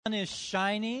sun is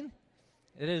shining.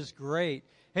 It is great.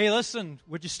 Hey, listen,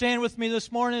 would you stand with me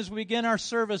this morning as we begin our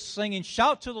service singing,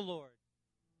 Shout to the Lord.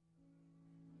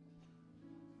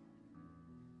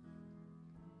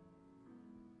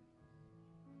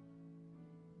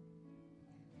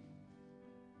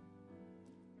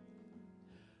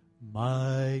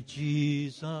 My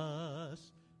Jesus,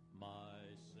 my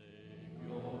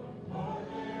Savior, for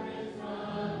there is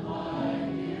none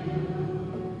like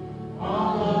you.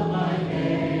 All of my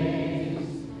days,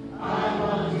 I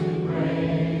want to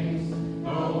praise the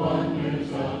wonders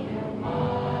of your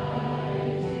mighty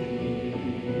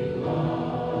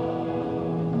love.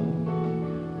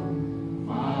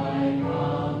 My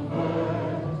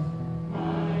comfort,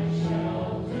 my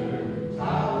shelter,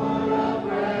 tower of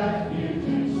refuge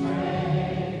and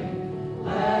strength,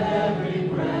 let every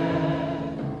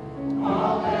breath,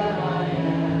 all that I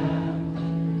am,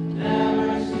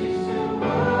 never cease to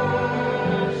worship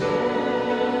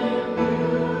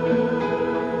you.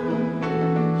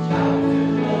 Shout to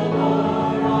the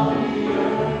Lord, all the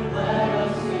earth, let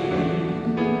us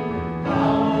sing.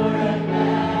 Power and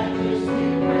majesty,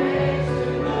 praise to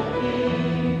the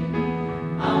King.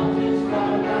 Mountains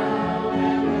bow down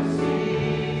and the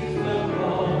seas will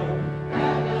roar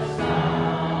at the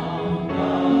sound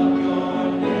of your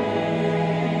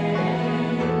name.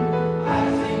 I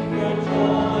sing for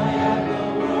joy at the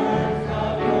works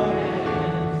of your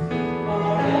hands.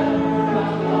 Forever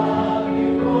I'll love you,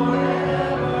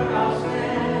 forever I'll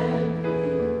stand.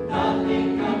 Nothing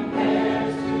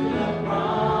compares to the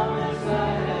promise I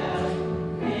have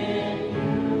in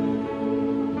you.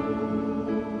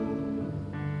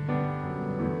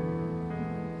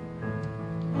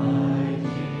 My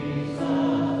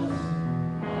Jesus,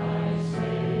 my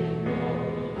Savior,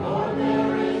 Lord,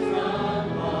 there is none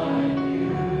like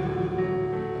you.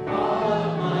 All of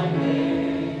my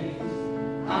days,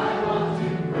 I want to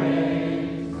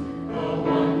praise the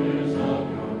wonders of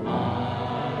your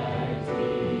mighty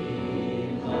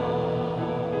love.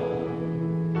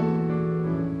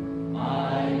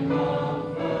 My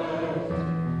comfort,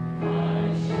 my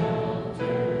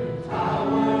shelter,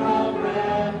 tower of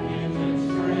refuge and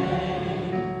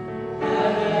strength,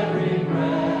 let every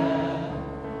breath,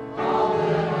 all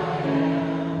that I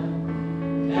am,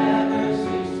 never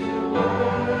cease to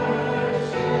worship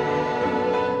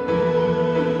you.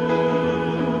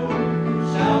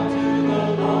 Shout to the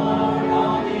Lord,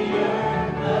 all the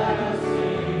earth, let us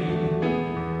sing.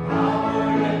 Power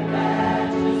and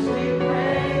majesty,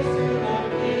 praise to the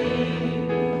King.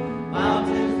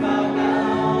 Mountains bow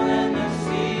down and the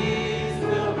seas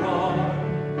will roar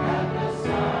at the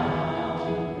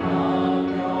sound of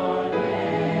your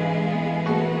name.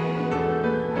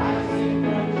 I sing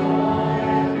for joy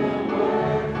at the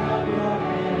work of your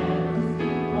hands.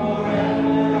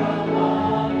 Forever I'll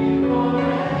love you,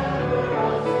 forever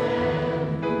I'll stand.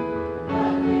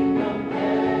 Nothing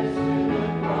compares to the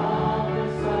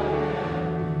promise I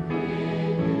have in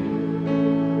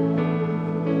you.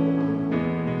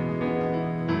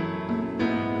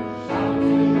 Shout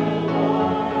to the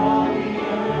Lord, all the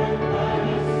earth, let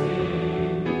us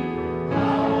sing.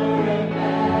 Power and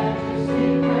majesty,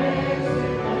 praise to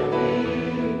the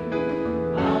King.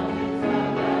 Mountains bow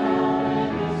down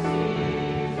and the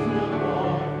seas will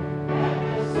roar at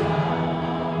the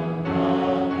sound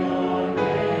of your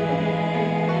name.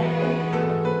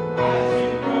 I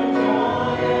sing for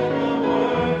joy at the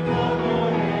work of your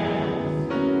hands.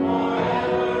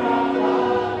 Forever I'll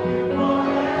love you,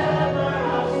 forever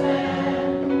I'll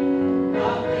stand.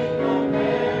 Nothing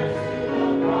compares to the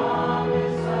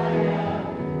promise I have.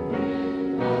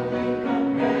 Nothing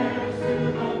compares to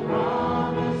the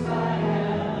promise I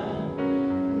have.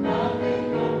 Nothing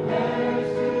compares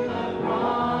to the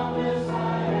promise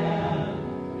I have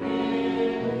in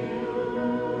you.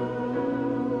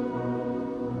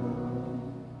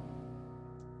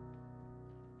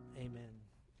 Amen.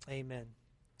 Amen.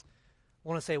 I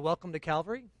want to say welcome to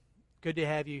Calvary. Good to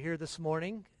have you here this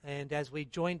morning. And as we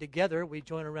join together, we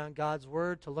join around God's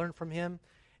Word to learn from Him,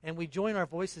 and we join our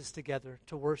voices together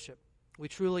to worship. We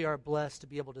truly are blessed to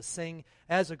be able to sing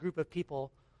as a group of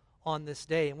people on this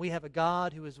day. And we have a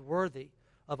God who is worthy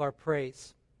of our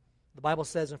praise. The Bible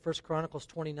says in 1 Chronicles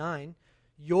 29,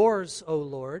 Yours, O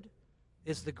Lord,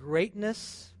 is the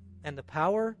greatness and the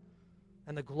power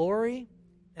and the glory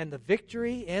and the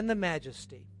victory and the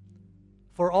majesty.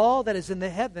 For all that is in the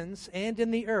heavens and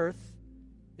in the earth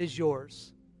is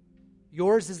yours.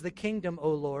 Yours is the kingdom,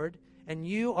 O Lord, and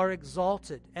you are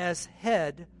exalted as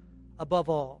head above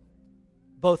all.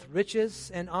 Both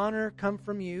riches and honor come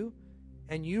from you,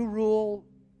 and you rule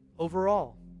over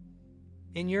all.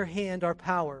 In your hand are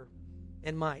power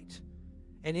and might,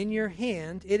 and in your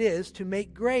hand it is to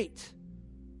make great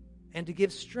and to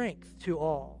give strength to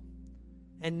all.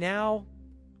 And now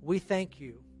we thank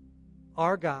you,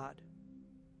 our God,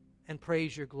 and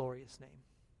praise your glorious name.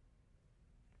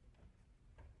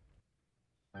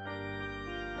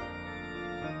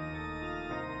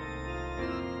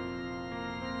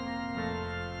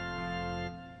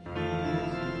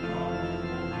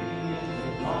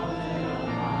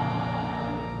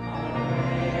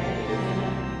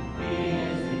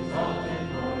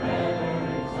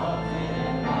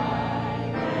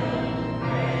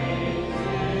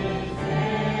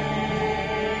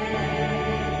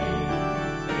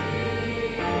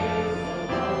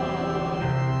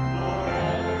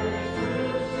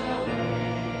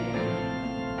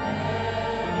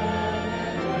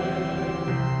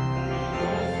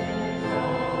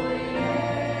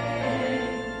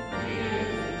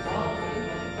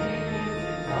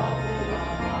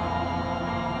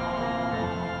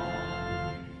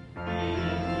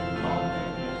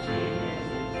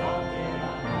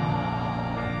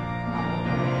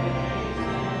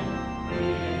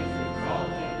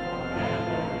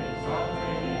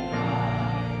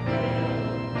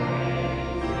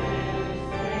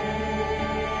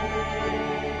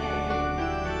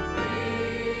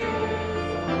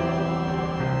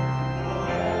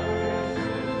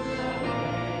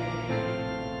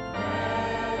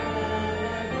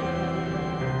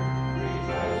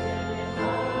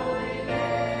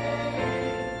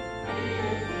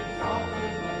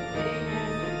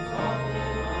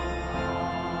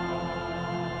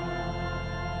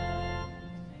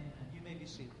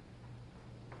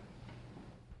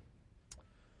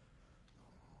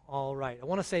 All right. I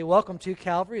want to say welcome to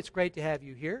Calvary. It's great to have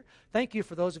you here. Thank you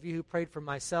for those of you who prayed for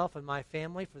myself and my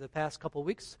family for the past couple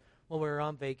weeks when we were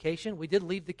on vacation. We did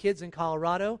leave the kids in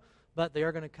Colorado, but they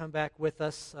are going to come back with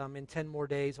us in 10 more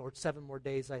days, or 7 more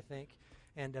days, I think.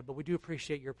 But we do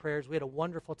appreciate your prayers. We had a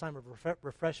wonderful time of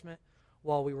refreshment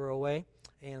while we were away,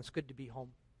 and it's good to be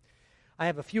home. I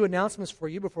have a few announcements for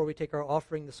you before we take our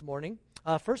offering this morning.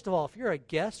 First of all, if you're a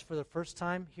guest for the first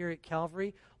time here at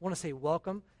Calvary, I want to say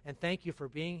welcome and thank you for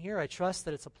being here. I trust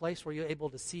that it's a place where you're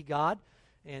able to see God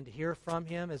and hear from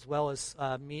Him, as well as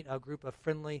meet a group of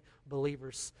friendly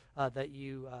believers that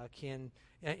you can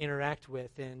interact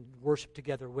with and worship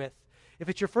together with. If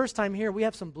it's your first time here, we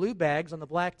have some blue bags on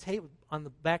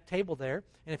the back table there,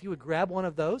 and if you would grab one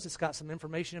of those, it's got some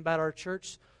information about our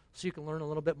church, so you can learn a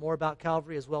little bit more about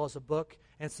Calvary, as well as a book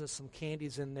and some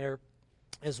candies in there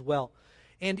as well.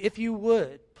 And if you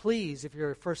would, please, if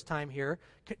you're first time here,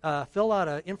 fill out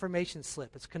an information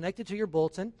slip. It's connected to your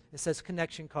bulletin. It says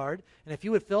connection card. And if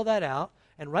you would fill that out,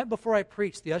 and right before I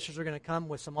preach, the ushers are going to come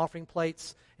with some offering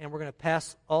plates, and we're going to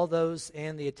pass all those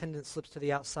and the attendance slips to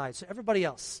the outside. So everybody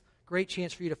else, great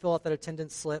chance for you to fill out that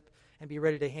attendance slip and be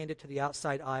ready to hand it to the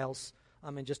outside aisles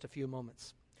in just a few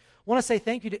moments. I want to say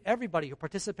thank you to everybody who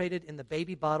participated in the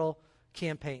baby bottle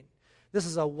campaign. This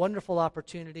is a wonderful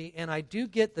opportunity, and I do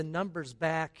get the numbers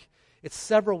back. It's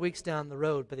several weeks down the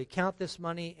road, but they count this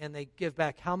money and they give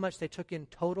back how much they took in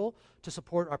total to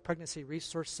support our Pregnancy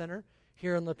Resource Center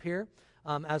here in Lapeer,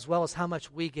 as well as how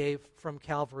much we gave from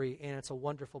Calvary, and it's a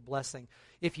wonderful blessing.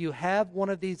 If you have one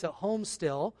of these at home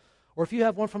still, or if you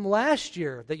have one from last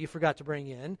year that you forgot to bring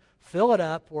in, fill it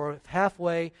up or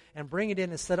halfway and bring it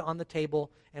in and set it on the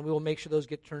table, and we will make sure those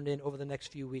get turned in over the next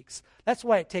few weeks. That's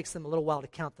why it takes them a little while to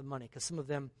count the money, because some of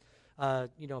them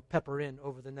pepper in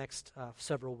over the next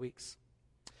several weeks.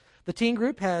 The teen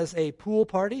group has a pool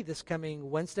party this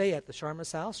coming Wednesday at the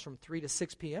Sharma's house from 3 to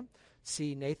 6 p.m.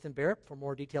 See Nathan Barrett for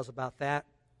more details about that.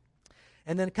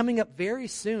 And then coming up very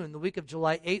soon, the week of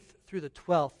July 8th through the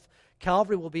 12th,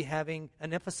 Calvary will be having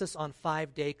an emphasis on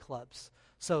 5-day clubs.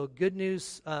 So good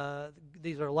news,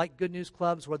 these are like good news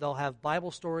clubs where they'll have Bible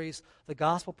stories, the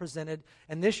gospel presented.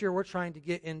 And this year we're trying to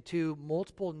get into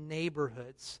multiple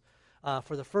neighborhoods.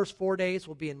 For the first 4 days,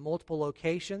 we'll be in multiple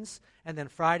locations. And then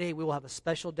Friday, we will have a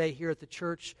special day here at the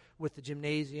church with the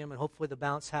gymnasium and hopefully the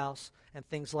bounce house and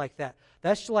things like that.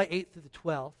 That's July 8th through the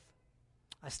 12th.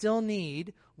 I still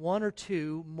need 1 or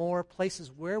 2 more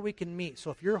places where we can meet.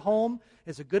 So if your home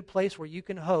is a good place where you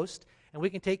can host, and we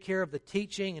can take care of the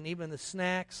teaching and even the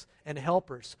snacks and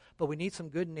helpers, but we need some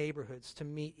good neighborhoods to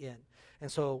meet in. And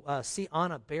so see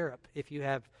Anna Barrett if you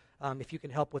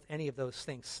can help with any of those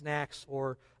things, snacks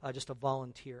or just a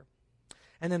volunteer.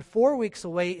 And then 4 weeks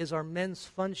away is our men's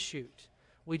fun shoot.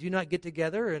 We do not get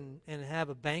together and have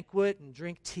a banquet and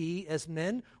drink tea as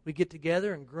men. We get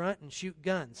together and grunt and shoot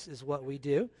guns is what we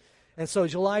do. And so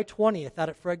July 20th out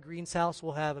at Fred Green's house,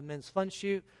 we'll have a men's fun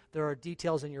shoot. There are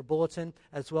details in your bulletin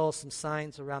as well as some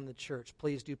signs around the church.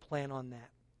 Please do plan on that.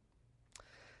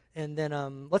 And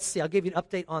then let's see, I'll give you an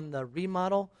update on the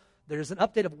remodel. There's an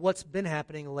update of what's been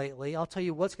happening lately. I'll tell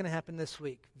you what's going to happen this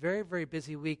week. Very, very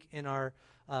busy week in our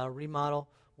remodel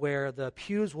where the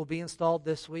pews will be installed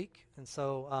this week. And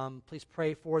so please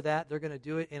pray for that. They're going to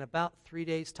do it in about 3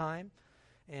 days' time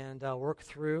and work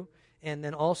through. And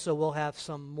then also we'll have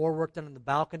some more work done in the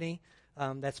balcony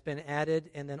that's been added.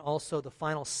 And then also the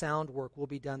final sound work will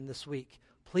be done this week.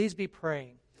 Please be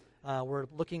praying. We're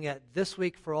looking at this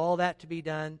week for all that to be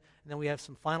done, and then we have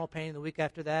some final painting the week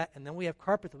after that, and then we have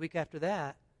carpet the week after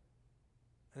that,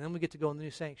 and then we get to go in the new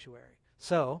sanctuary.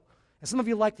 So, and some of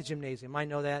you like the gymnasium. I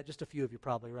know that. Just a few of you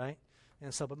probably, right?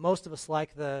 And so, but most of us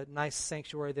like the nice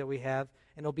sanctuary that we have,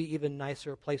 and it'll be even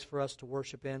nicer a place for us to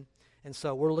worship in. And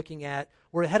so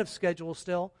we're ahead of schedule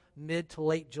still. Mid to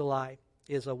late July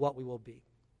is what we will be.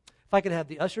 If I could have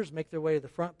the ushers make their way to the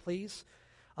front, please.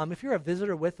 If you're a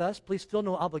visitor with us, please feel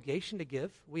no obligation to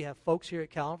give. We have folks here at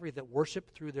Calvary that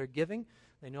worship through their giving.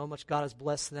 They know how much God has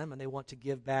blessed them, and they want to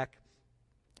give back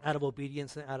out of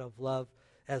obedience and out of love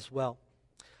as well.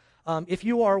 If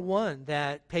you are one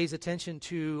that pays attention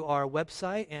to our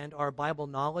website and our Bible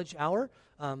Knowledge Hour,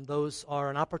 those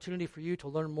are an opportunity for you to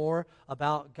learn more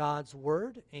about God's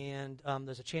Word, and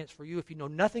there's a chance for you, if you know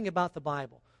nothing about the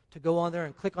Bible, to go on there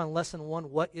and click on Lesson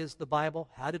 1, What is the Bible?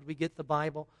 How did we get the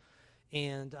Bible?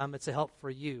 And it's a help for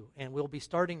you. And we'll be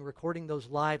starting recording those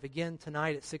live again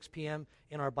tonight at 6 p.m.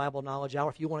 in our Bible Knowledge Hour.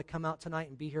 If you want to come out tonight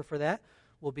and be here for that,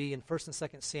 we'll be in 1 and 2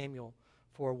 Samuel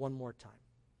for one more time.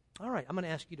 All right, I'm going to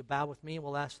ask you to bow with me, and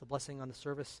we'll ask the blessing on the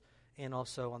service and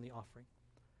also on the offering.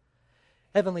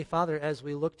 Heavenly Father, as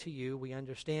we look to you, we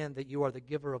understand that you are the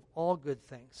giver of all good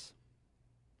things.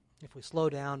 If we slow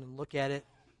down and look at it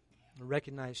and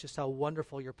recognize just how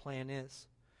wonderful your plan is,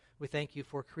 we thank you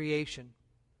for creation.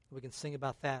 We can sing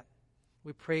about that.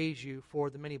 We praise you for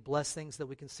the many blessings that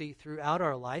we can see throughout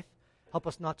our life. Help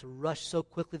us not to rush so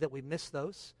quickly that we miss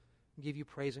those. We give you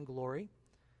praise and glory.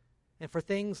 And for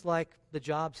things like the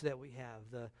jobs that we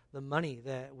have, the money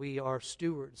that we are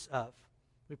stewards of,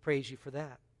 we praise you for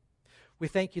that. We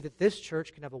thank you that this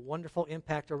church can have a wonderful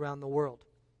impact around the world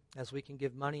as we can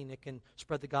give money and it can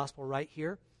spread the gospel right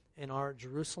here in our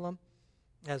Jerusalem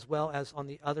as well as on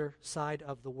the other side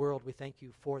of the world. We thank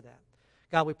you for that.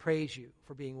 God, we praise you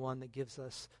for being one that gives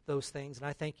us those things. And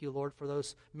I thank you, Lord, for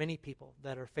those many people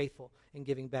that are faithful in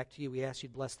giving back to you. We ask you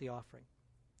to bless the offering.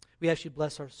 We ask you to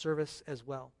bless our service as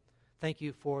well. Thank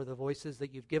you for the voices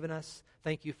that you've given us.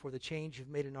 Thank you for the change you've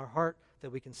made in our heart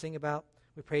that we can sing about.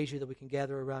 We praise you that we can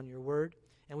gather around your word.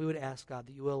 And we would ask, God,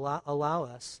 that you will allow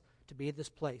us to be in this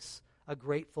place a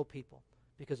grateful people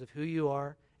because of who you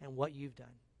are and what you've done.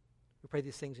 We pray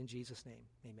these things in Jesus' name.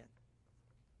 Amen.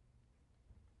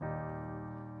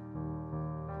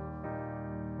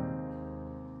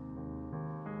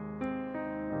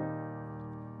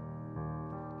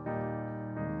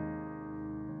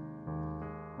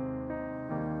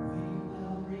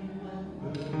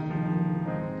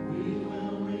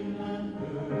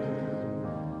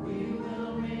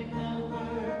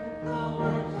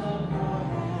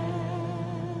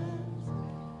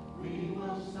 We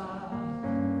will stop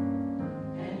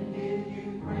and give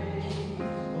you praise.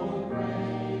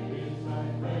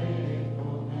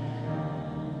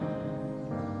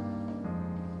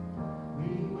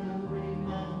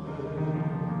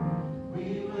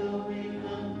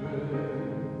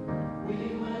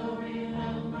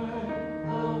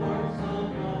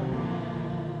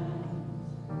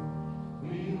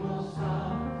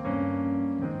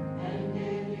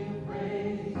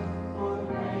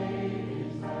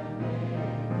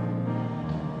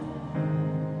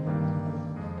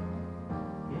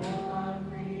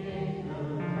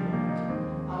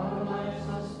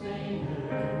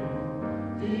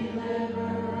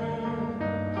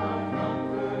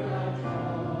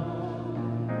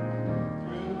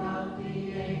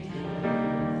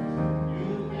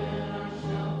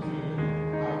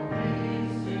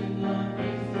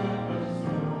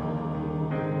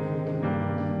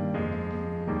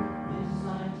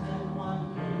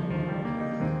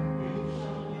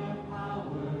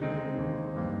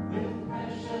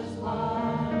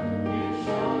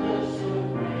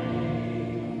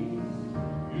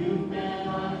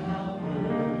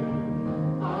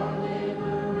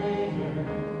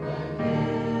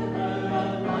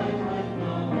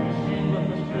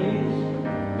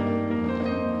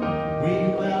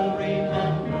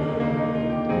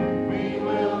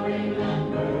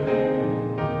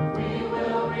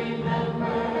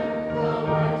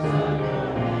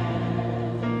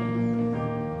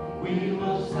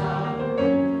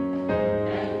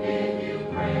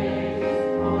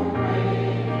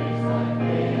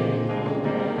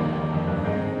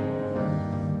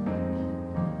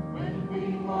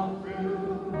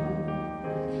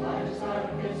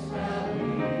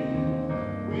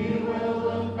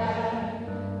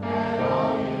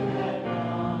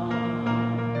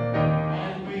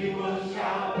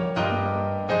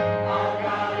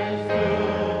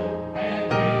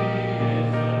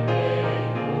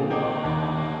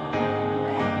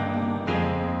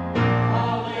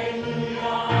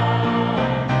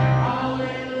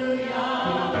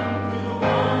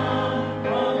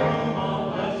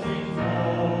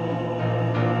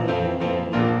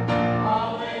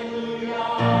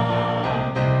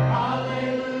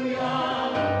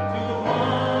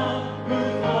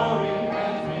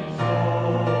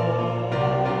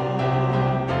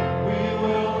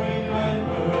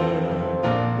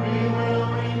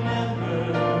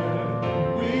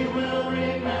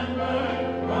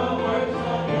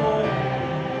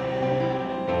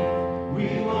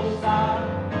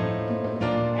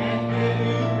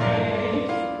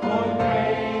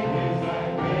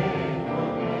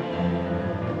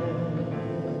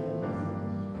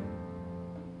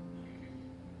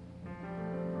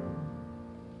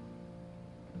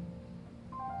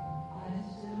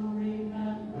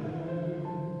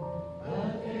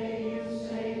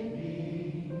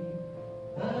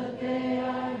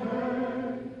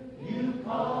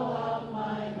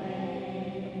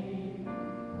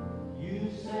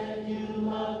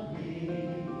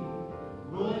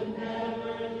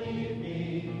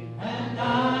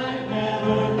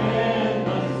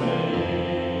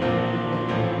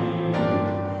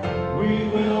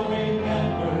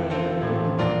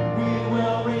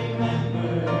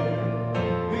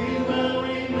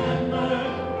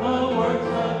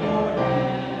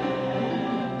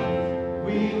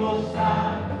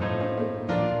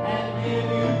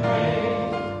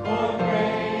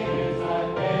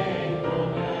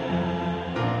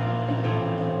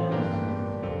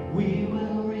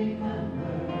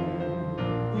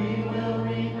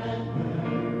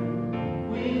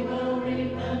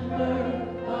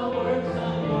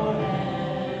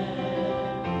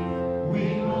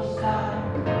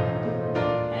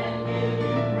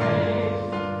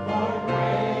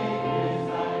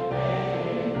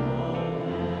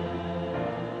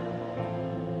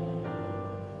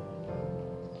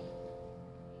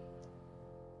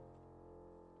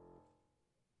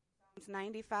 Psalms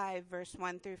 95, verse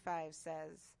 1 through 5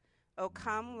 says, "O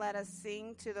come, let us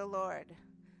sing to the Lord.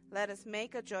 Let us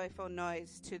make a joyful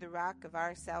noise to the rock of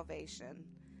our salvation.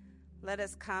 Let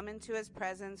us come into his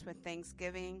presence with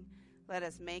thanksgiving. Let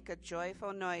us make a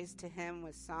joyful noise to him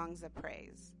with songs of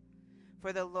praise.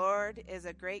 For the Lord is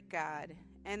a great God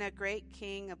and a great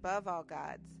King above all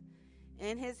gods.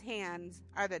 In his hands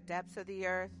are the depths of the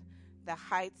earth. The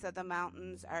heights of the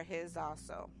mountains are his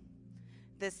also.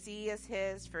 The sea is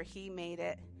his, for he made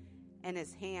it, and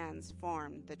his hands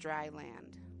formed the dry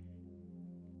land."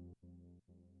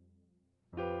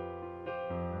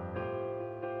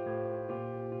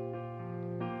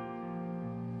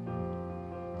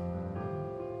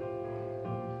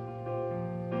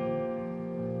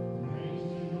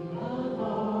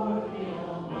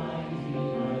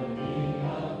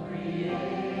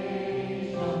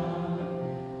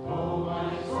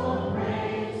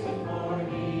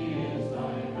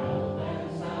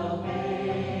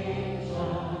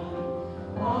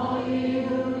 All ye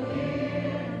who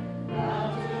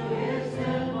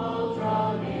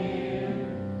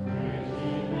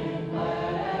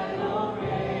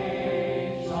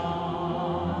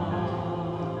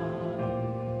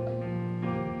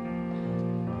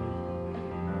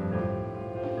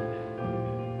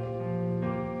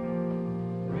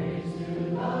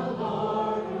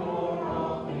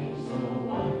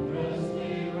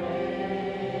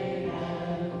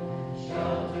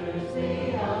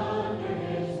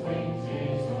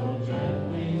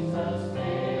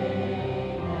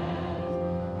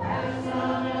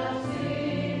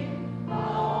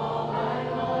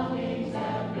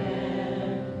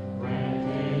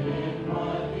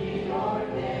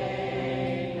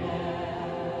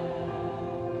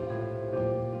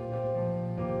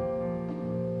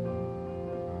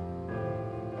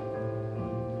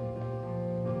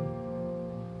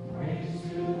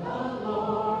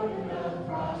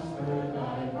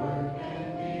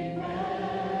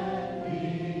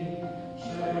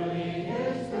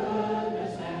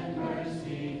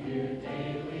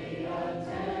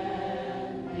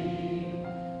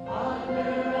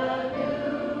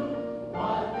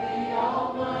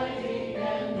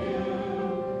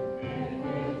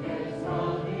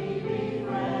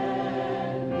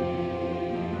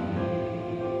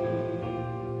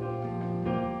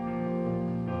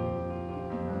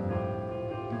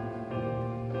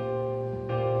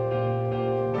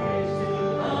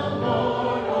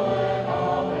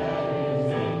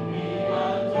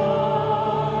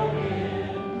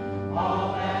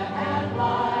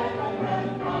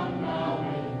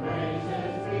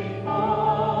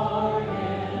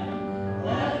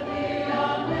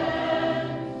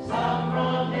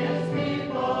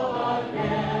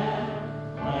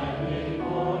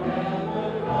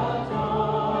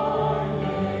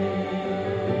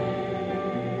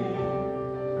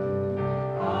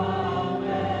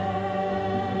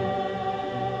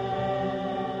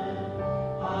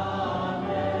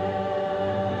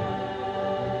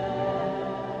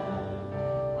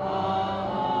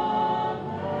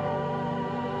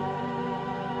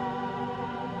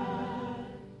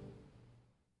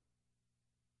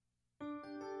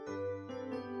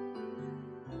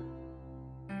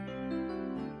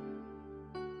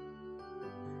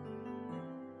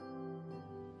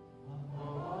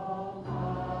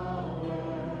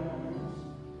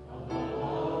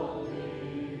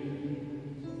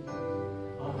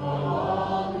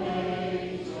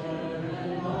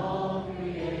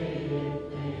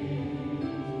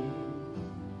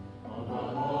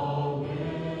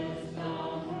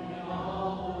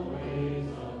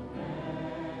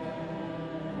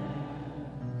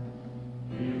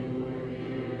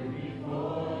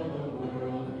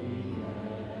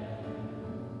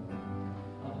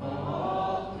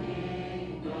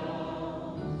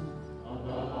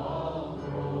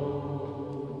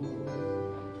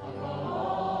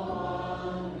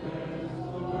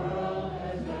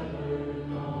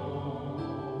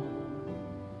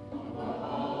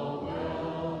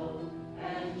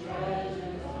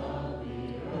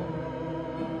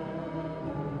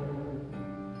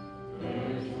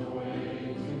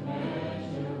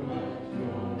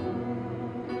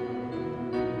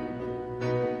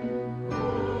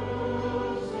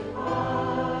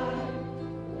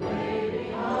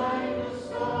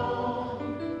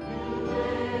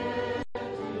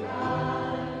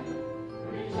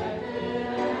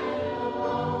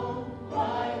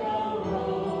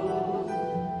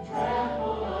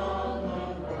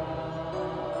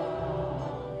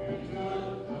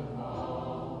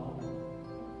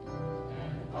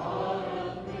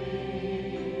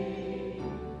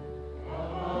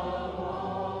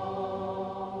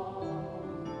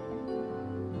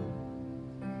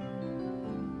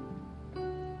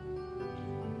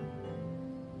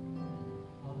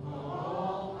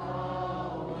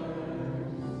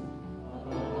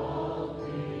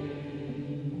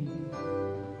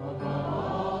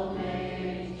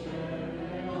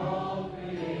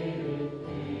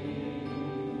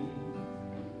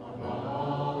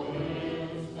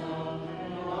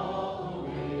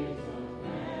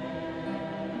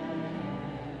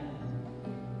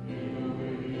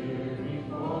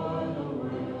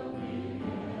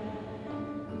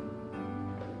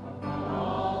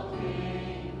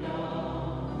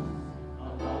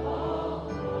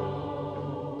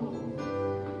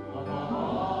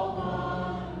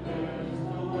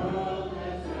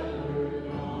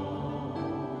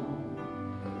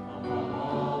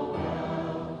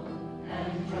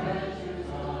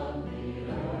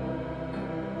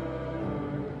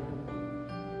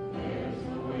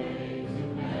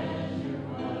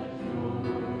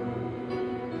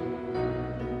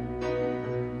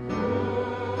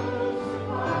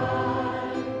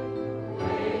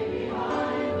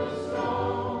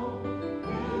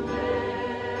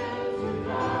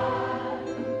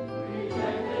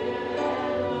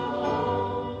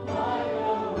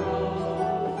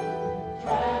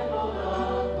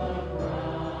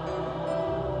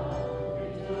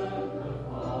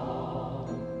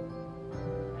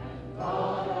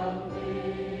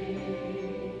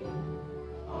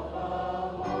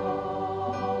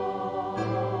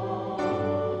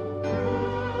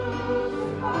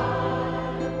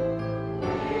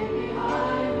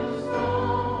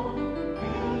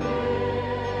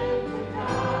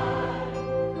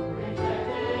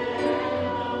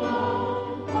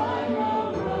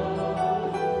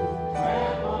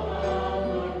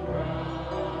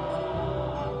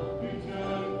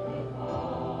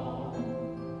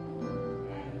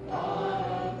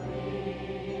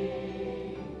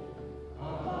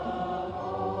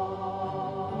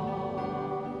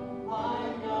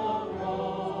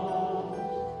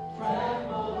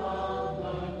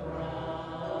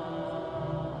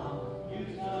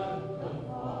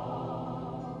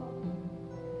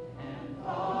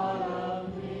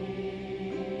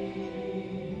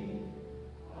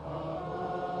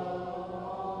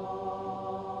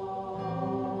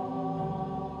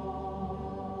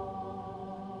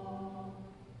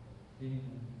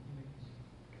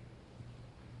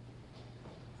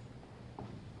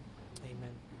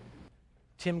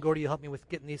Tim Gordy will help me with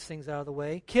getting these things out of the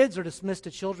way. Kids are dismissed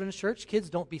to Children's Church. Kids,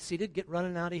 don't be seated. Get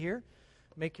running out of here.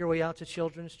 Make your way out to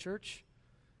Children's Church.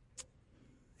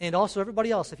 And also,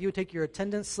 everybody else, if you would take your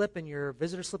attendance slip and your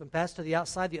visitor slip and pass to the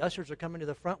outside, the ushers are coming to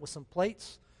the front with some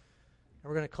plates, and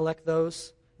we're going to collect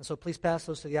those. And so please pass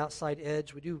those to the outside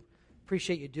edge. We do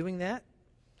appreciate you doing that.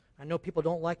 I know people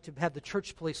don't like to have the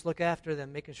church police look after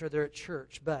them, making sure they're at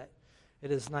church, but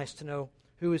it is nice to know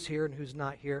who is here and who's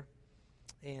not here.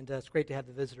 And it's great to have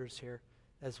the visitors here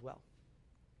as well.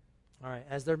 All right,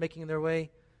 as they're making their way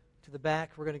to the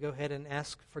back, we're going to go ahead and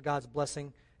ask for God's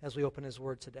blessing as we open His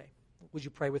Word today. Would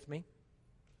you pray with me?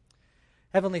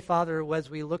 Heavenly Father, as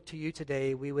we look to you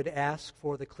today, we would ask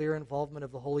for the clear involvement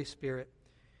of the Holy Spirit.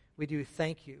 We do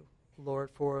thank you, Lord,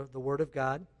 for the Word of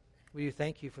God. We do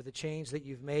thank you for the change that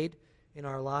you've made in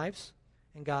our lives.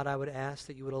 And God, I would ask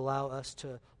that you would allow us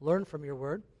to learn from your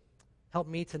Word. Help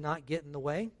me to not get in the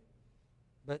way,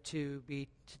 but to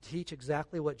teach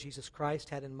exactly what Jesus Christ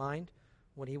had in mind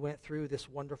when he went through this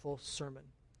wonderful sermon.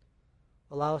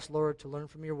 Allow us, Lord, to learn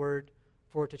from your Word,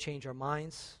 for it to change our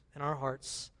minds and our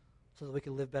hearts so that we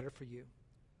can live better for you.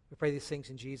 We pray these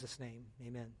things in Jesus' name.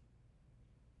 Amen.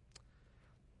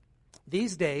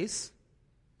 These days,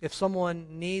 if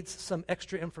someone needs some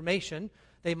extra information,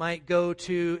 they might go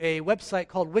to a website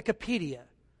called Wikipedia.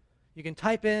 You can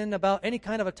type in about any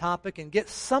kind of a topic and get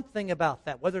something about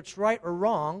that. Whether it's right or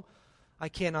wrong, I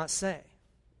cannot say.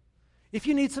 If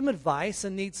you need some advice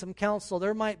and need some counsel,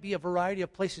 there might be a variety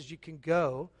of places you can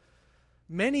go.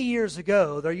 Many years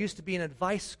ago, there used to be an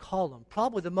advice column,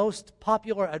 probably the most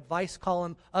popular advice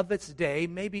column of its day,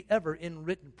 maybe ever in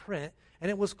written print,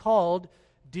 and it was called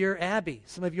Dear Abby.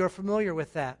 Some of you are familiar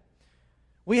with that.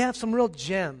 We have some real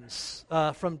gems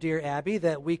from Dear Abby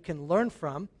that we can learn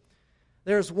from.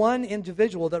 There's one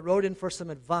individual that wrote in for some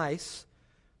advice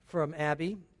from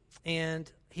Abby,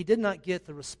 and he did not get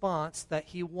the response that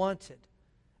he wanted.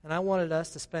 And I wanted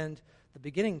us to spend the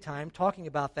beginning time talking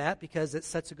about that because it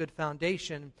sets a good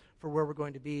foundation for where we're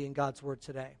going to be in God's Word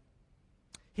today.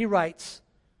 He writes,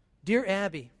 Dear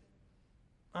Abby,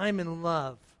 I'm in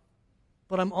love,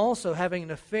 but I'm also having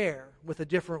an affair with a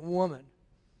different woman.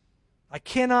 I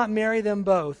cannot marry them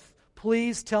both.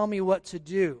 Please tell me what to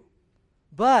do.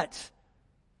 But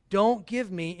don't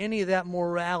give me any of that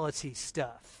morality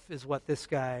stuff, is what this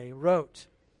guy wrote.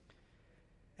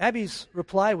 Abby's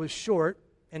reply was short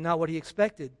and not what he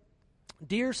expected.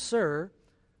 Dear sir,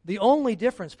 the only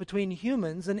difference between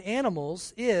humans and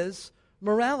animals is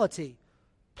morality.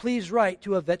 Please write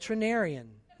to a veterinarian,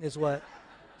 is what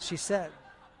she said.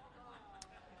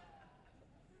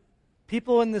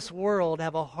 People in this world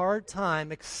have a hard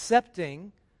time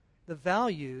accepting the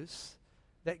values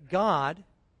that God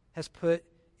has put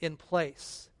in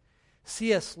place.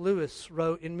 C.S. Lewis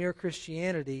wrote in Mere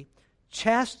Christianity,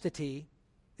 chastity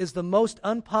is the most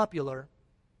unpopular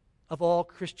of all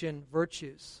Christian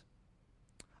virtues.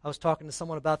 I was talking to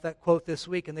someone about that quote this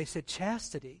week, and they said,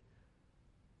 chastity.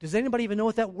 Does anybody even know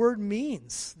what that word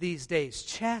means these days?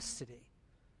 Chastity.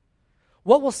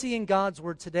 What we'll see in God's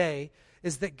Word today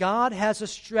is that God has a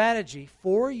strategy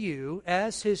for you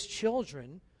as His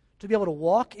children to be able to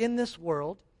walk in this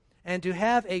world and to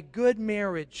have a good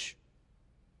marriage,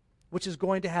 which is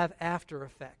going to have after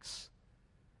effects.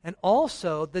 And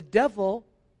also, the devil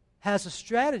has a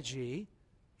strategy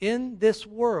in this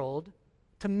world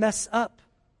to mess up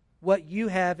what you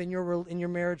have in your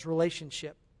marriage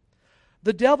relationship.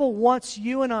 The devil wants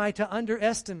you and I to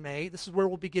underestimate, this is where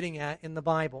we'll be getting at in the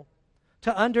Bible,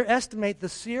 to underestimate the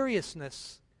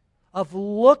seriousness of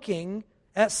looking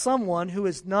at someone who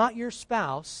is not your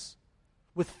spouse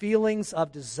with feelings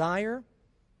of desire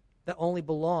that only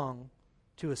belong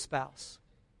to a spouse.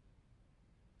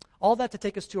 All that to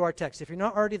take us to our text. If you're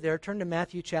not already there, turn to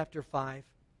Matthew chapter 5.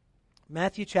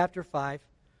 Matthew chapter 5.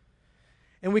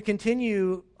 And we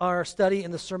continue our study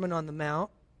in the Sermon on the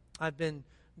Mount. I've been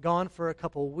gone for a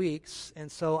couple weeks, and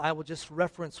so I will just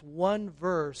reference one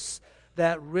verse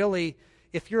that really,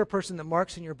 if you're a person that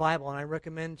marks in your Bible, and I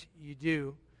recommend you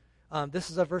do, this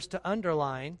is a verse to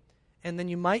underline, and then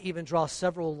you might even draw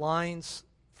several lines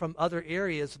from other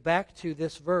areas back to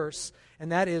this verse,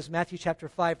 and that is Matthew chapter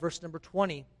 5, verse number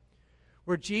 20,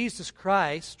 where Jesus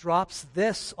Christ drops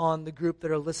this on the group that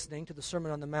are listening to the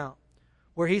Sermon on the Mount,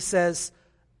 where he says,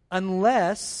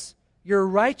 unless your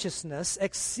righteousness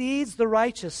exceeds the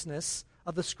righteousness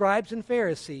of the scribes and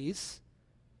Pharisees,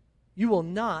 you will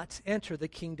not enter the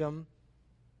kingdom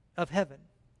of heaven.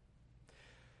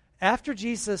 After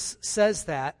Jesus says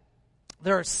that,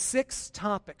 there are 6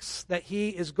 topics that he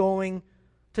is going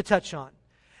to touch on.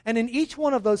 And in each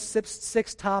one of those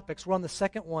six topics, we're on the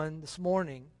second one this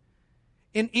morning,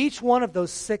 In each one of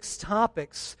those 6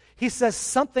 topics, he says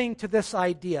something to this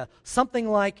idea, something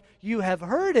like, you have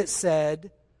heard it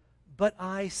said, but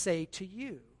I say to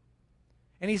you.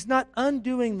 And he's not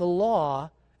undoing the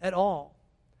law at all.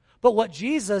 But what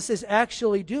Jesus is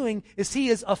actually doing is he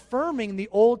is affirming the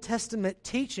Old Testament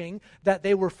teaching that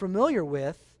they were familiar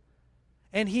with,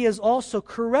 and he is also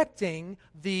correcting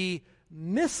the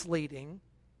misleading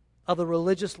of the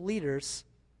religious leaders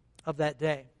of that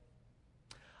day.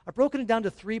 I've broken it down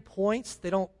to 3 points.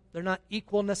 They're not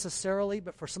equal necessarily,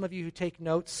 but for some of you who take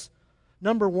notes,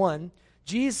 number 1,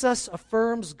 Jesus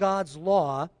affirms God's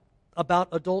law about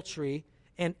adultery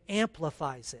and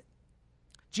amplifies it.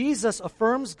 Jesus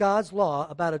affirms God's law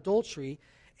about adultery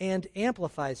and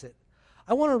amplifies it.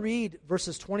 I want to read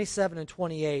verses 27 and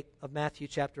 28 of Matthew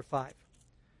chapter 5,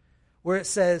 where it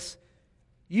says,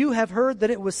 "You have heard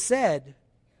that it was said,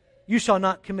 'You shall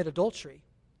not commit adultery.'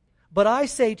 But I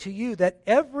say to you that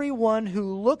everyone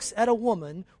who looks at a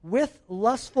woman with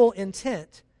lustful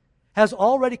intent has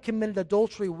already committed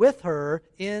adultery with her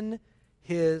in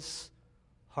his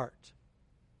heart."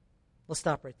 Let's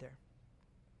stop right there.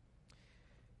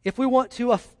 If we want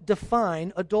to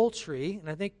define adultery, and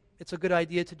I think it's a good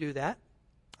idea to do that,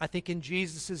 I think in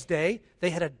Jesus' day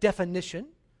they had a definition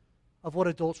of what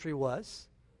adultery was.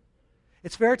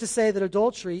 It's fair to say that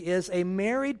adultery is a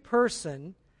married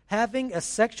person having a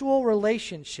sexual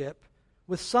relationship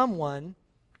with someone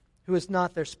who is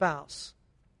not their spouse.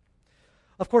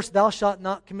 Of course, "Thou shalt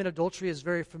not commit adultery" is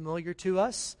very familiar to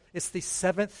us. It's the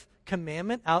 7th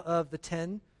commandment out of the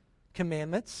 10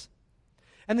 commandments.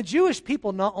 And the Jewish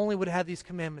people not only would have these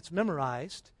commandments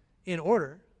memorized in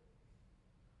order,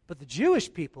 but the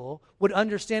Jewish people would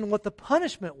understand what the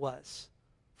punishment was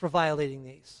for violating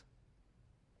these.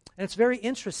 And it's very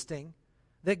interesting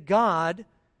that God,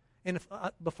 and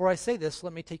before I say this,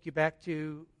 let me take you back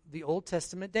to the Old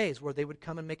Testament days where they would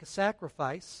come and make a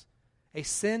sacrifice, a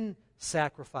sin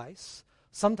sacrifice,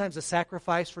 sometimes a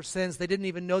sacrifice for sins they didn't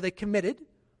even know they committed,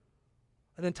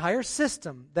 an entire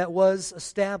system that was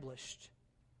established.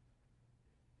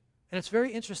 And it's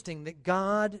very interesting that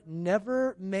God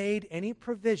never made any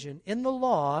provision in the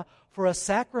law for a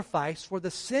sacrifice for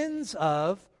the sins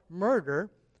of murder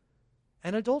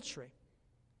and adultery.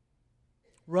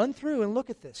 Run through and look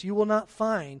at this. You will not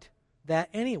find that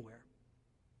anywhere.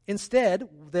 Instead,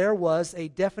 there was a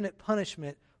definite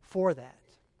punishment for that.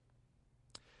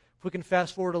 If we can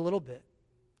fast forward a little bit,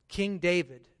 King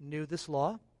David knew this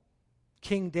law.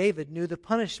 King David knew the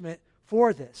punishment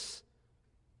for this.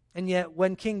 And yet,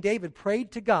 when King David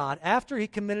prayed to God after he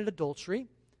committed adultery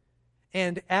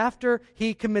and after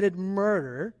he committed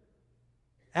murder,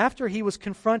 after he was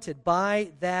confronted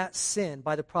by that sin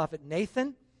by the prophet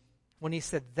Nathan, when he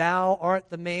said, "Thou art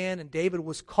the man," and David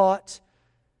was caught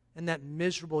in that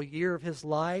miserable year of his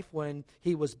life when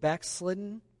he was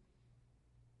backslidden.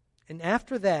 And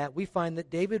after that, we find that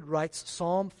David writes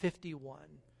Psalm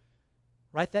 51.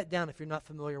 Write that down if you're not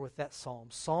familiar with that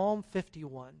psalm. Psalm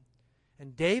 51.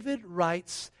 And David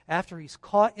writes, after he's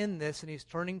caught in this and he's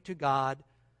turning to God,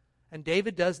 and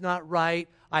David does not write,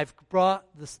 "I've brought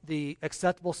the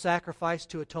acceptable sacrifice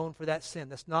to atone for that sin."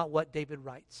 That's not what David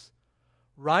writes.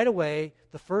 Right away,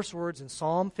 the first words in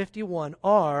Psalm 51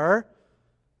 are,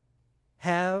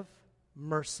 "Have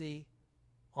mercy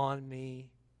on me,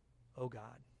 O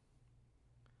God."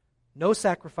 No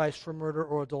sacrifice for murder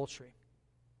or adultery.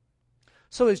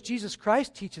 So as Jesus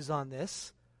Christ teaches on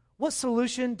this, what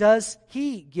solution does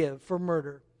he give for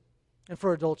murder and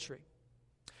for adultery?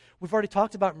 We've already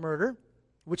talked about murder,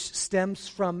 which stems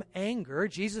from anger.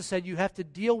 Jesus said you have to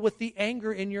deal with the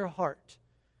anger in your heart.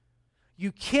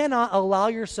 You cannot allow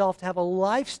yourself to have a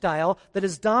lifestyle that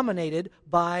is dominated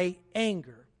by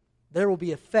anger. There will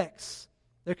be effects.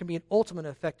 There can be an ultimate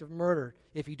effect of murder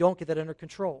if you don't get that under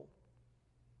control.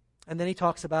 And then he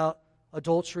talks about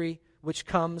adultery, which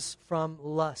comes from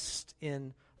lust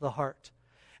in the heart.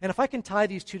 And if I can tie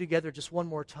these two together just one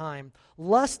more time,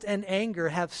 lust and anger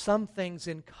have some things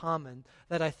in common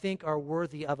that I think are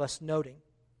worthy of us noting.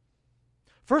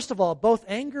 First of all, both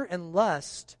anger and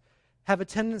lust have a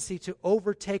tendency to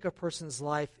overtake a person's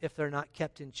life if they're not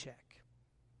kept in check.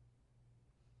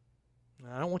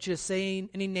 Now, I don't want you to say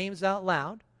any names out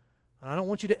loud. I don't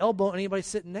want you to elbow anybody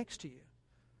sitting next to you.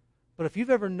 But if you've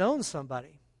ever known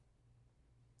somebody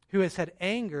who has had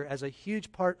anger as a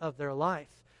huge part of their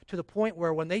life, to the point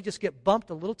where when they just get bumped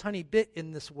a little tiny bit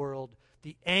in this world,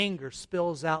 the anger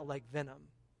spills out like venom.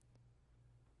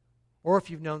 Or if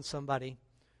you've known somebody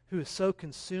who is so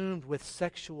consumed with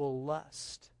sexual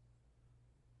lust,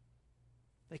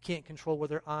 they can't control where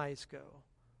their eyes go.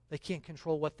 They can't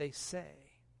control what they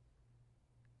say.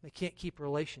 They can't keep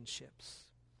relationships.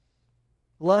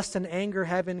 lust and anger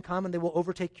have in common, they will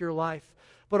overtake your life.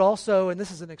 But also, and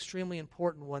this is an extremely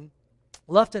important one,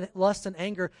 lust and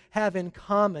anger have in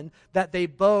common that they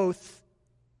both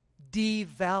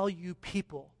devalue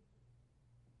people.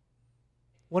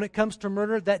 When it comes to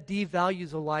murder, that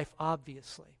devalues a life,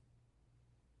 obviously.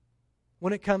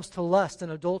 When it comes to lust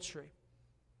and adultery,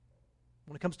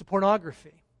 when it comes to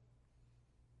pornography,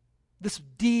 this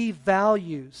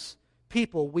devalues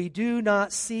people. We do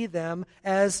not see them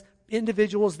as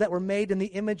individuals that were made in the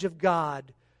image of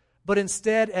God, but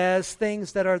instead as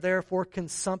things that are there for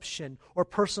consumption or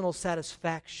personal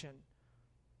satisfaction.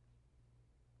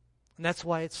 And that's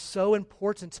why it's so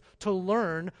important to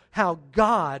learn how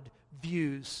God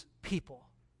views people.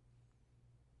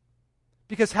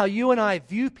 Because how you and I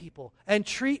view people and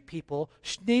treat people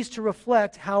needs to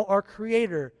reflect how our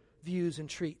Creator views and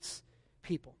treats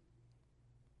people.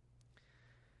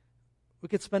 We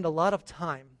could spend a lot of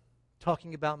time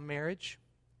talking about marriage.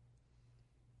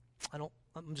 I'm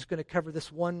just going to cover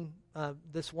this one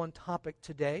topic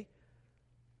today.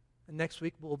 And next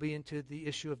week we'll be into the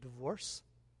issue of divorce.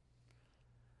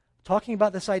 Talking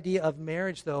about this idea of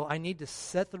marriage, though, I need to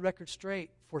set the record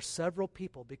straight for several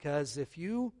people, because if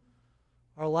you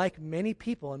are like many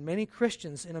people and many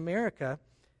Christians in America,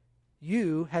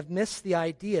 you have missed the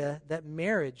idea that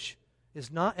marriage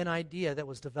is not an idea that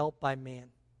was developed by man.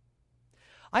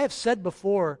 I have said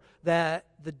before that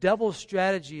the devil's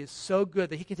strategy is so good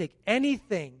that he can take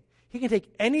anything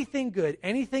good,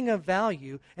 anything of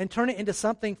value, and turn it into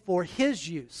something for his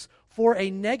use, for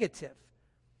a negative.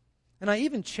 And I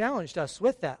even challenged us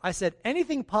with that. I said,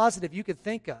 anything positive you could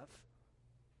think of,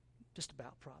 just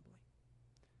about probably,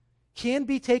 can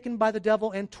be taken by the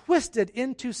devil and twisted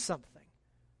into something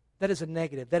that is a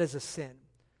negative, that is a sin.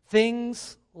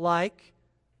 Things like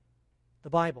the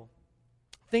Bible.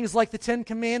 Things like the Ten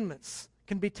Commandments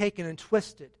can be taken and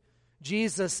twisted.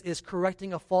 Jesus is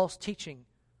correcting a false teaching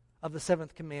of the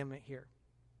seventh commandment here.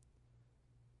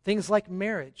 Things like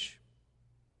marriage.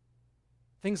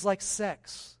 Things like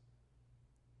sex.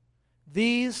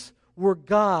 These were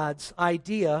God's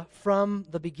idea from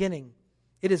the beginning.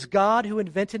 It is God who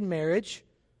invented marriage,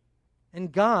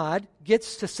 and God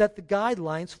gets to set the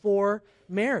guidelines for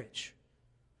marriage.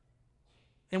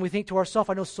 And we think to ourselves,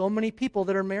 I know so many people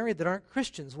that are married that aren't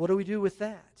Christians. What do we do with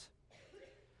that?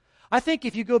 I think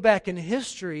if you go back in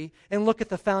history and look at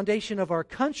the foundation of our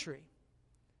country,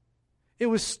 it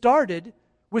was started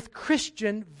with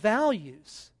Christian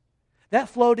values. That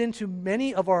flowed into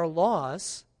many of our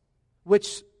laws,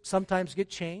 which sometimes get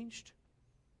changed.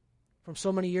 From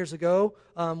so many years ago,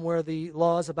 where the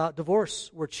laws about divorce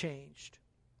were changed.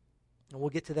 And we'll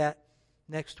get to that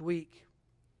next week.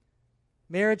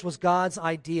 Marriage was God's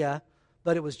idea,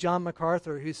 but it was John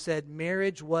MacArthur who said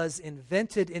marriage was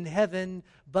invented in heaven,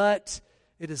 but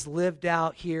it is lived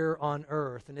out here on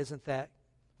earth. And isn't that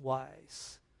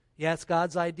wise? Yeah, it's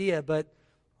God's idea, but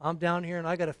I'm down here and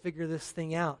I got to figure this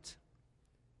thing out.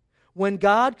 When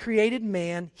God created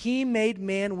man, He made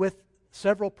man with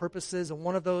several purposes, and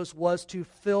one of those was to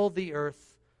fill the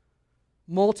earth,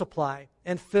 multiply,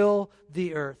 and fill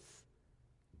the earth.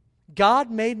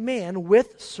 God made man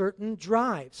with certain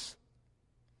drives.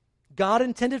 God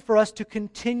intended for us to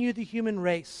continue the human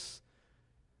race.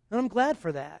 And I'm glad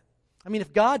for that. I mean,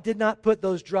 if God did not put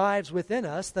those drives within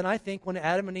us, then I think when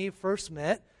Adam and Eve first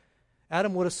met,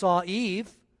 Adam would have saw Eve,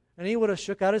 and he would have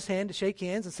shook out his hand to shake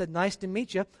hands and said, "Nice to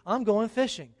meet you. I'm going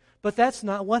fishing." But that's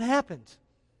not what happened.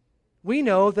 We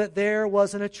know that there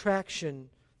was an attraction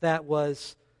that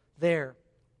was there.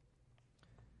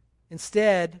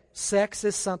 Instead, sex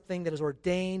is something that is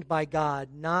ordained by God,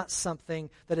 not something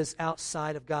that is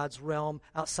outside of God's realm,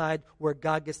 outside where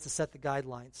God gets to set the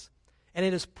guidelines. And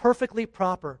it is perfectly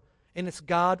proper in its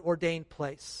God-ordained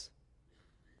place.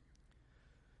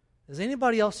 Is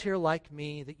anybody else here like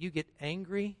me that you get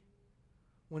angry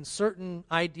when certain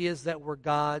ideas that were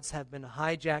God's have been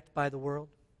hijacked by the world?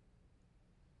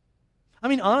 I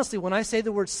mean, honestly, when I say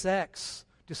the word sex,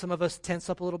 do some of us tense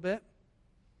up a little bit?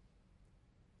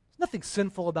 There's nothing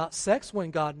sinful about sex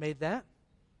when God made that.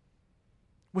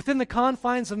 Within the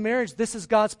confines of marriage, this is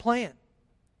God's plan.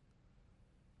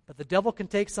 But the devil can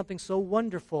take something so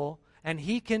wonderful and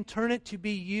he can turn it to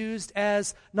be used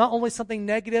as not only something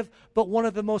negative, but one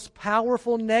of the most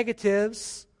powerful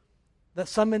negatives that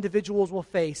some individuals will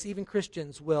face, even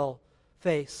Christians will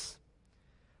face.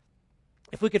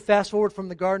 If we could fast forward from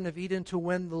the Garden of Eden to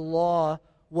when the law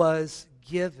was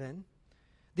given,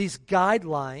 these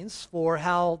guidelines for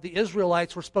how the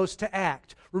Israelites were supposed to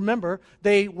act. Remember,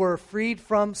 they were freed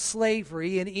from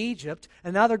slavery in Egypt,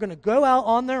 and now they're going to go out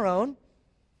on their own,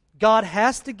 God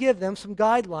has to give them some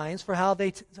guidelines for how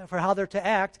they're to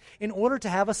act in order to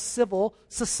have a civil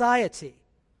society.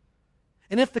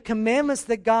 And if the commandments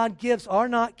that God gives are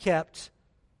not kept,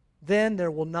 then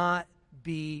there will not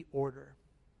be order.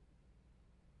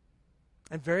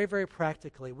 And very, very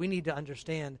practically, we need to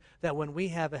understand that when we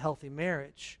have a healthy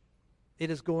marriage, it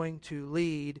is going to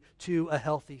lead to a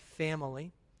healthy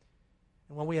family.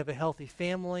 And when we have a healthy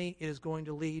family, it is going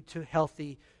to lead to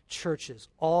healthy churches.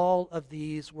 All of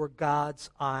these were God's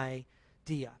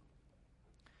idea.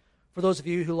 For those of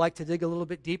you who like to dig a little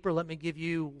bit deeper, let me give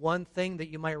you one thing that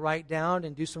you might write down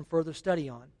and do some further study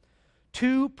on.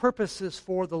 2 purposes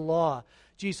for the law.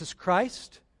 Jesus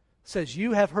Christ says,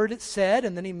 "You have heard it said,"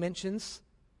 and then he mentions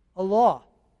a law.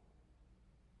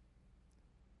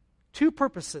 2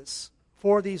 purposes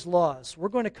for these laws. We're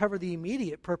going to cover the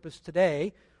immediate purpose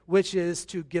today, which is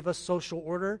to give us social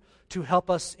order, to help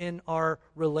us in our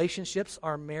relationships,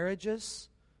 our marriages,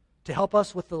 to help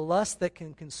us with the lust that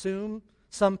can consume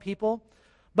some people.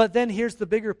 But then here's the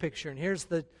bigger picture, and here's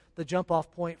the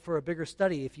jump-off point for a bigger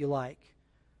study, if you like.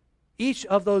 Each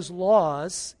of those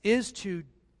laws is to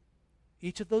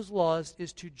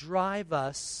drive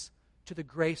us to the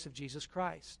grace of Jesus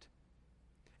Christ.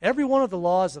 Every one of the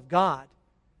laws of God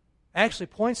actually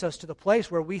points us to the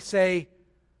place where we say,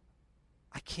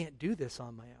 I can't do this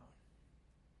on my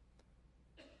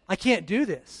own. I can't do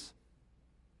this.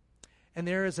 And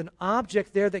there is an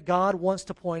object there that God wants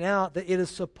to point out, that it is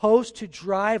supposed to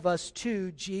drive us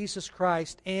to Jesus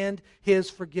Christ and His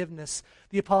forgiveness.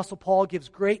 The Apostle Paul gives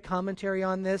great commentary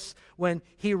on this when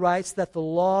he writes that the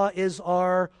law is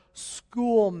our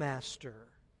schoolmaster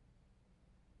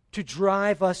to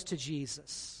drive us to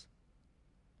Jesus.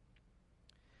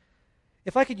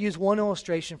 If I could use one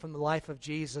illustration from the life of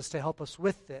Jesus to help us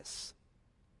with this.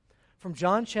 From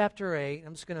John chapter 8,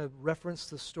 I'm just going to reference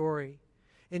the story.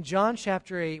 In John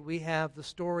chapter 8, we have the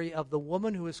story of the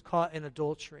woman who is caught in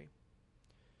adultery.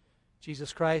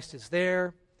 Jesus Christ is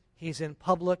there. He's in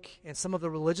public, and some of the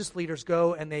religious leaders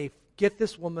go and they get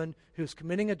this woman who's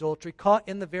committing adultery, caught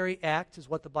in the very act, is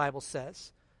what the Bible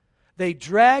says. They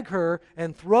drag her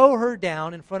and throw her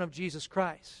down in front of Jesus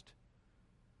Christ.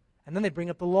 And then they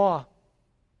bring up the law.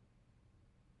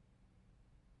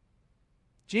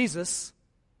 Jesus,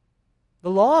 the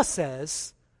law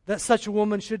says that such a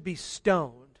woman should be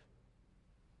stoned.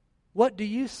 What do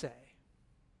you say?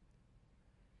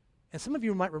 And some of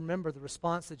you might remember the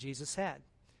response that Jesus had.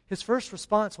 His first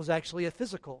response was actually a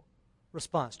physical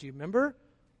response. Do you remember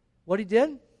what he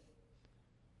did?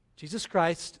 Jesus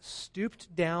Christ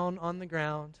stooped down on the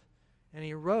ground and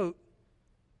he wrote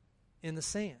in the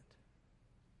sand.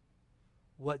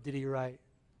 What did he write?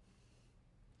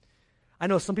 I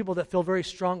know some people that feel very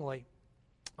strongly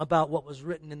about what was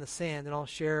written in the sand, and I'll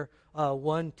share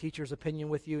one teacher's opinion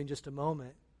with you in just a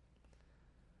moment.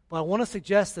 But I want to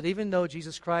suggest that even though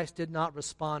Jesus Christ did not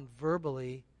respond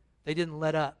verbally, they didn't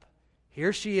let up.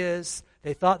 Here she is.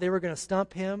 They thought they were going to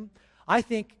stump him. I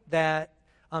think that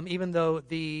even though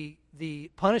the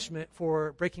punishment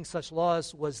for breaking such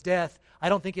laws was death, I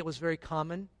don't think it was very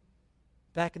common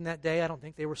back in that day. I don't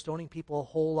think they were stoning people a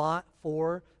whole lot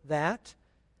for that.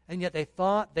 And yet they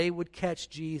thought they would catch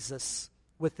Jesus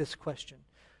with this question.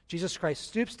 Jesus Christ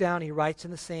stoops down, he writes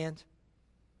in the sand,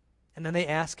 and then they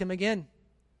ask him again,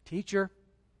 "Teacher,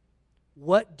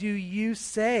 what do you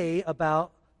say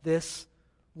about this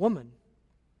woman?"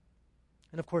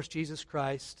 And of course, Jesus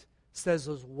Christ says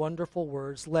those wonderful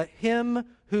words, "Let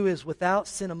him who is without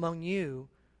sin among you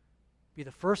be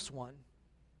the first one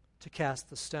to cast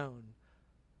the stone."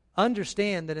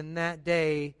 Understand that in that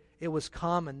day, it was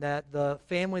common that the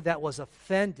family that was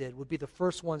offended would be the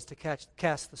first ones to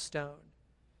cast the stone.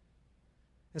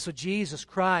 And so Jesus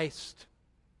Christ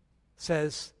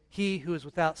says, "He who is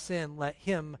without sin, let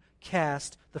him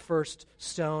cast the first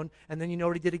stone." And then you know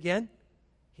what he did again?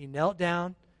 He knelt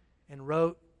down and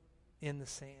wrote in the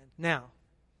sand. Now,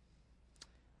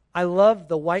 I love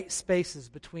the white spaces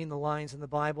between the lines in the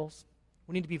Bibles.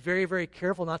 We need to be very, very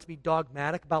careful not to be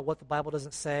dogmatic about what the Bible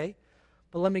doesn't say.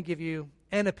 But let me give you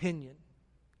an opinion,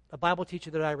 a Bible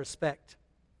teacher that I respect.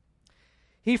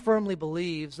 He firmly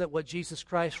believes that what Jesus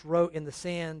Christ wrote in the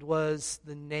sand was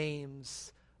the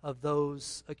names of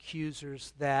those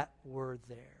accusers that were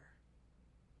there.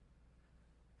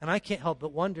 And I can't help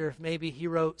but wonder if maybe he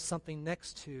wrote something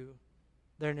next to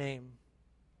their name.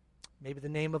 Maybe the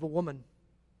name of a woman.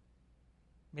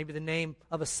 Maybe the name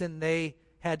of a sin they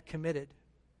had committed.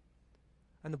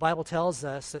 And the Bible tells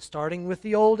us that starting with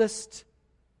the oldest,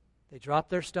 they dropped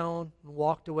their stone and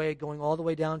walked away, going all the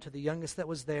way down to the youngest that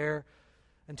was there,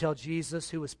 until Jesus,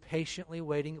 who was patiently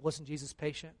waiting, wasn't Jesus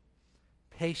patient?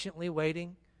 Patiently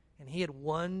waiting, and he had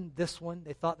won this one.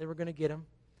 They thought they were going to get him.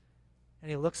 And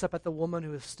he looks up at the woman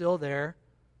who is still there,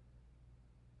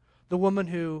 the woman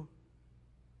who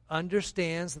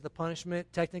understands that the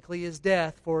punishment technically is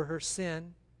death for her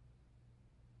sin.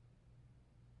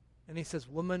 And he says,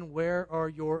 "Woman, where are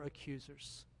your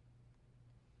accusers?"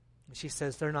 And she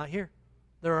says, "They're not here.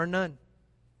 There are none."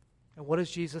 And what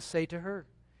does Jesus say to her?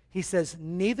 He says,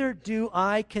 "Neither do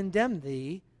I condemn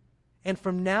thee, and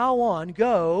from now on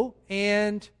go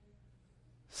and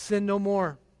sin no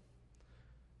more."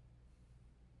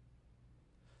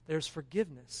 There's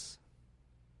forgiveness.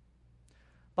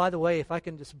 By the way, if I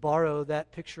can just borrow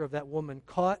that picture of that woman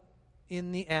caught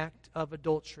in the act of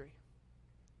adultery,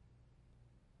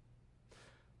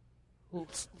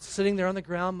 sitting there on the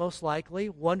ground most likely,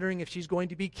 wondering if she's going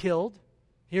to be killed.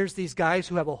 Here's these guys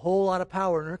who have a whole lot of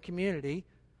power in her community,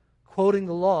 quoting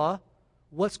the law.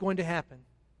 What's going to happen?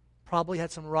 Probably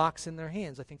had some rocks in their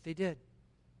hands. I think they did.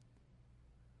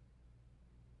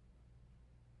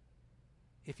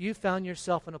 If you found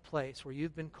yourself in a place where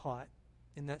you've been caught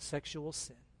in that sexual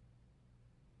sin,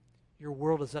 your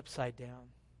world is upside down.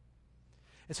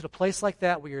 It's at a place like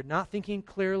that where you're not thinking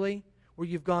clearly, where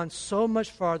you've gone so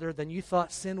much farther than you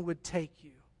thought sin would take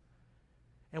you.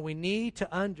 And we need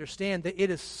to understand that it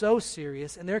is so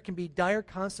serious and there can be dire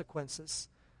consequences.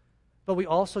 But we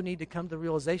also need to come to the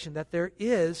realization that there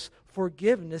is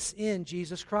forgiveness in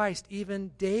Jesus Christ.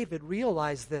 Even David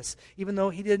realized this. Even though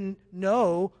he didn't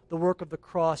know the work of the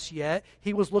cross yet,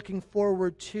 he was looking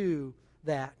forward to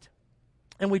that.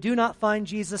 And we do not find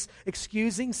Jesus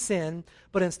excusing sin,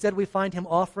 but instead we find him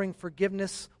offering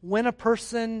forgiveness when a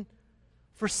person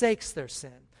forsakes their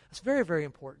sin. It's very, very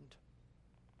important.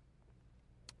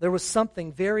 There was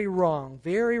something very wrong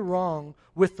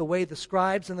with the way the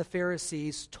scribes and the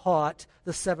Pharisees taught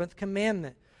the seventh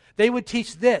commandment. They would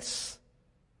teach this: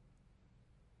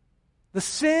 the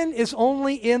sin is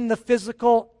only in the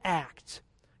physical act.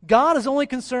 God is only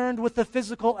concerned with the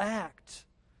physical act.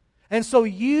 And so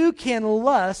you can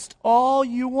lust all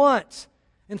you want.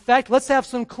 In fact, let's have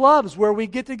some clubs where we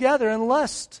get together and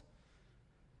lust.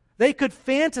 They could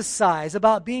fantasize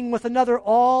about being with another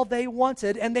all they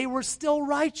wanted, and they were still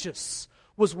righteous,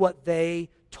 was what they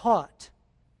taught.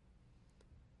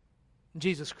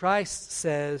 Jesus Christ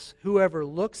says, "Whoever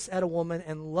looks at a woman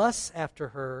and lusts after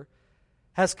her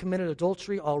has committed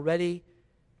adultery already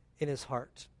in his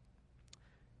heart."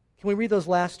 Can we read those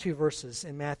last two verses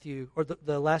in Matthew, or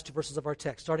the last two verses of our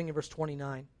text, starting in verse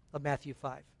 29 of Matthew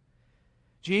 5?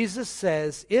 Jesus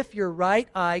says, "If your right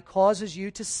eye causes you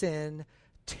to sin,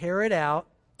 tear it out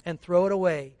and throw it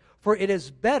away. For it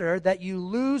is better that you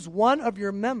lose one of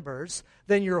your members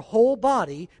than your whole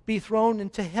body be thrown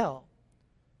into hell.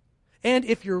 And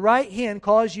if your right hand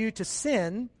cause you to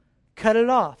sin, cut it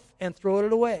off and throw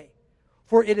it away.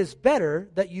 For it is better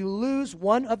that you lose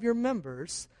one of your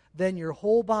members than your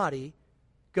whole body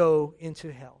go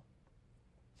into hell."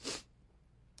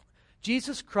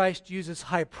 Jesus Christ uses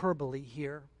hyperbole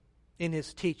here in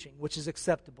his teaching, which is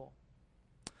acceptable.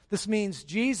 This means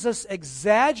Jesus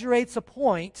exaggerates a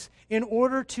point in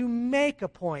order to make a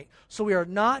point. So we are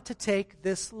not to take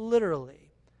this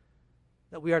literally,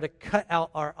 that we are to cut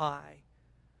out our eye.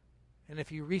 And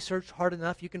if you research hard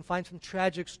enough, you can find some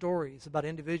tragic stories about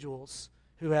individuals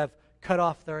who have cut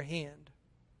off their hand.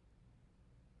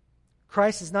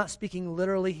 Christ is not speaking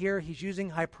literally here. He's using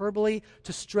hyperbole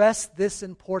to stress this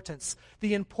importance.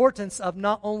 The importance of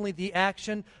not only the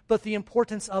action, but the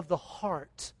importance of the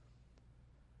heart.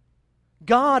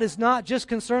 God is not just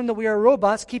concerned that we are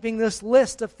robots keeping this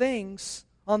list of things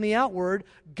on the outward.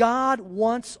 God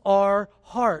wants our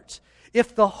heart.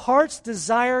 If the heart's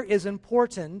desire is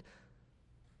important,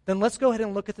 then let's go ahead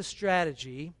and look at the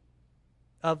strategy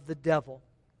of the devil.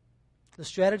 The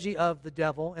strategy of the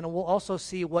devil, and we'll also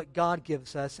see what God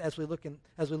gives us as we look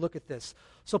at this.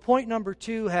 So point number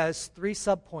 2 has 3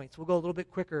 subpoints. We'll go a little bit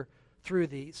quicker through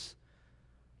these.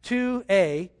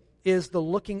 2A is the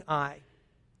looking eye.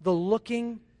 The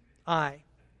looking eye.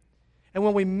 And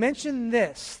when we mention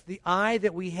this, the eye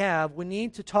that we have, we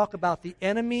need to talk about the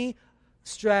enemy's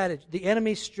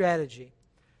strategy.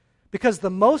 Because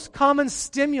the most common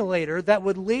stimulator that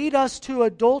would lead us to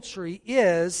adultery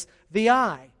is the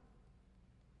eye.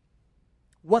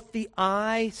 What the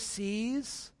eye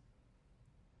sees,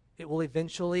 it will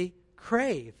eventually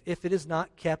crave if it is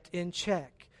not kept in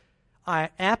check.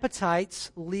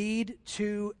 Appetites lead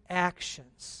to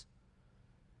actions.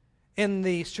 And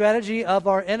the strategy of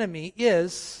our enemy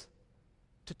is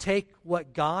to take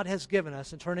what God has given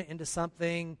us and turn it into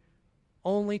something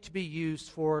only to be used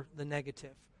for the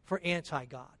negative, for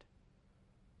anti-God.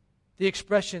 The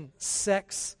expression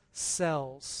sex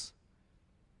sells.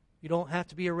 You don't have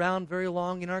to be around very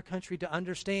long in our country to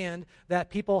understand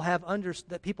that people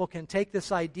can take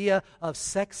this idea of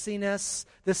sexiness,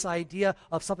 this idea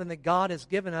of something that God has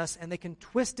given us, and they can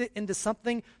twist it into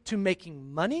something to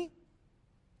making money.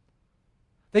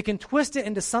 They can twist it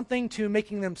into something to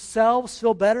making themselves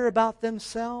feel better about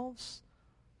themselves.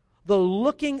 The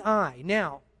looking eye.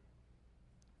 Now,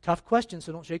 tough question,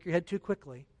 so don't shake your head too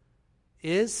quickly.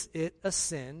 Is it a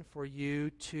sin for you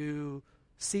to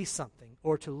see something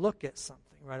or to look at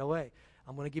something right away?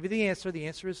 I'm going to give you the answer. The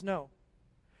answer is no.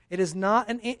 It is not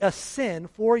a sin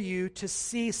for you to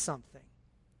see something.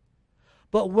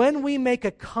 But when we make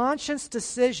a conscious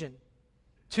decision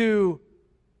to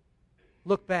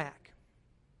look back,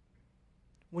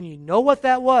 when you know what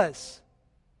that was,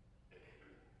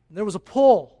 and there was a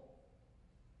pull,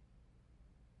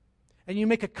 and you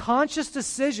make a conscious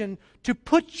decision to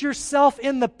put yourself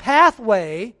in the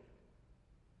pathway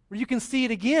where you can see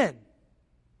it again,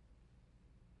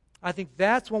 I think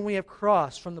that's when we have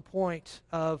crossed from the point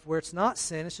of where it's not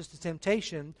sin, it's just a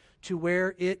temptation, to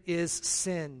where it is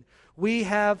sin. We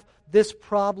have this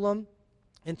problem.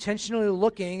 Intentionally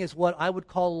looking is what I would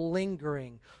call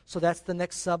lingering. So that's the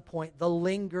next subpoint, the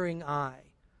lingering eye.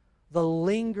 The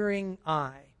lingering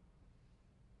eye.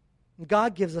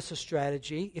 God gives us a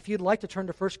strategy. If you'd like to turn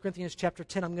to 1 Corinthians chapter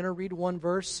 10, I'm going to read one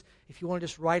verse. If you want to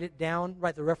just write it down,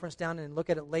 write the reference down and look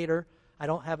at it later, I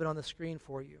don't have it on the screen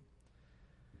for you.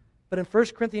 But in 1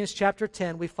 Corinthians chapter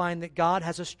 10, we find that God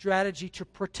has a strategy to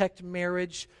protect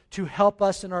marriage, to help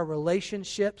us in our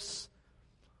relationships.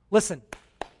 Listen,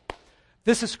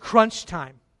 this is crunch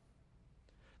time.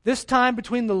 This time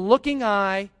between the looking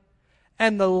eye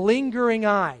and the lingering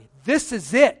eye. This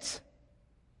is it.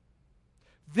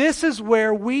 This is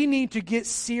where we need to get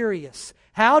serious.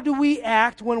 How do we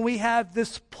act when we have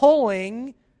this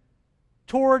pulling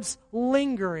towards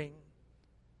lingering?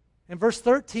 And verse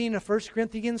 13 of 1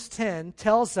 Corinthians 10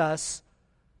 tells us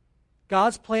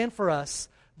God's plan for us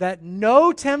that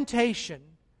no temptation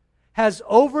has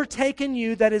overtaken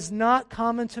you that is not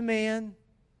common to man.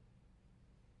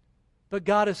 But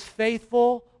God is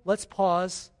faithful. Let's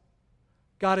pause.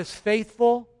 God is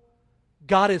faithful.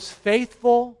 God is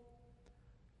faithful.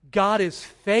 God is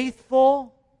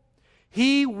faithful.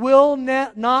 He will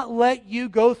not let you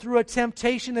go through a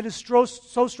temptation that is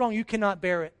so strong you cannot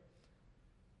bear it.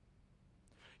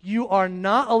 You are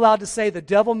not allowed to say, the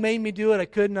devil made me do it, I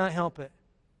could not help it.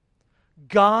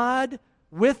 God,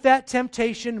 with that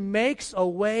temptation, makes a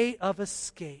way of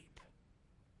escape.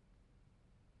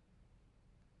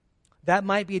 That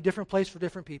might be a different place for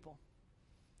different people.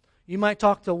 You might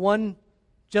talk to one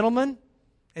gentleman,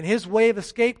 and his way of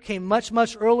escape came much,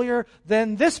 much earlier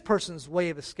than this person's way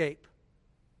of escape.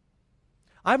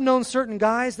 I've known certain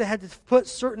guys that had to put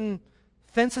certain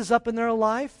fences up in their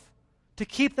life to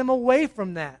keep them away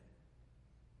from that.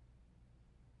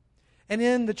 And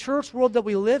in the church world that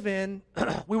we live in,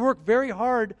 we work very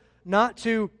hard not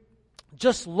to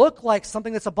just look like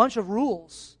something that's a bunch of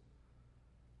rules.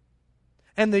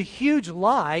 And the huge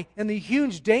lie and the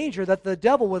huge danger that the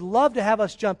devil would love to have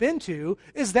us jump into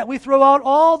is that we throw out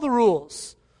all the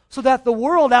rules so that the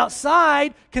world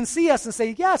outside can see us and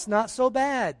say, yeah, it's not so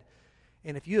bad.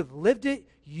 And if you have lived it,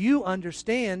 you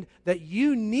understand that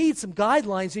you need some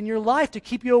guidelines in your life to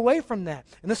keep you away from that.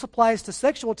 And this applies to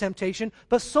sexual temptation,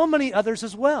 but so many others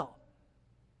as well.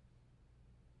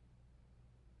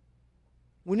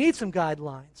 We need some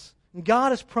guidelines. And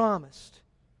God has promised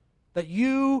that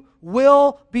you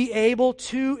will be able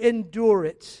to endure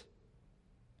it.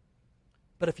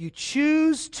 But if you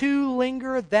choose to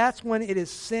linger, that's when it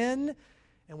is sin.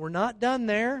 And we're not done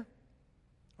there.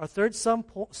 Our third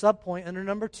subpoint under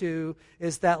number 2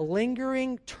 is that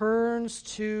lingering turns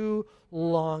to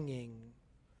longing.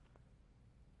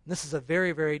 And this is a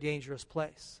very, very dangerous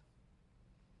place.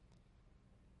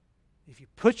 If you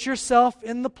put yourself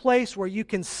in the place where you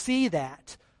can see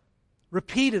that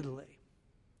repeatedly.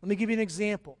 Let me give you an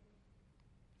example.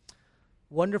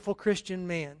 Wonderful Christian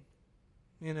man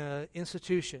in an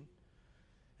institution.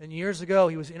 And years ago,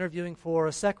 he was interviewing for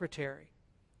a secretary.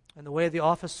 And the way the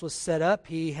office was set up,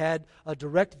 he had a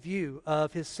direct view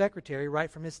of his secretary right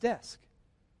from his desk.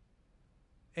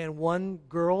 And one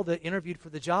girl that interviewed for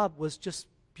the job was just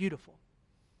beautiful.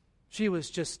 She was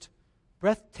just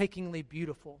breathtakingly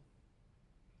beautiful.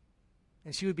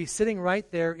 And she would be sitting right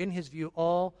there in his view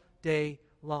all day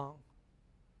long.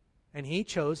 And he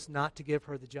chose not to give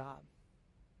her the job.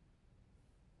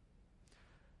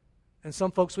 And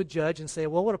some folks would judge and say,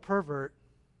 well, what a pervert.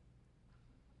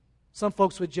 Some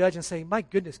folks would judge and say, my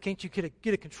goodness, can't you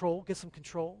get some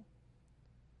control?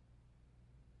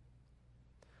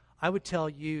 I would tell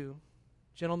you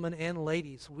gentlemen and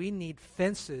ladies, we need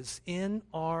fences in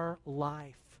our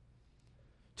life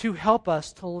to help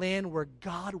us to land where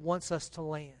God wants us to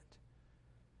land.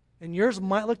 And yours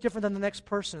might look different than the next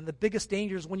person. And the biggest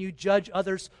danger is when you judge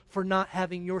others for not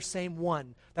having your same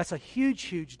one. That's a huge,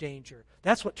 huge danger.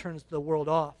 That's what turns the world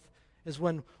off, is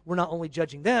when we're not only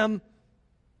judging them,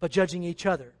 but judging each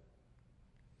other.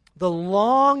 The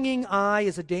longing eye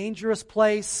is a dangerous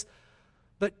place,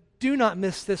 but do not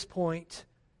miss this point.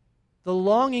 The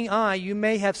longing eye, you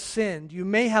may have sinned, you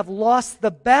may have lost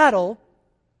the battle,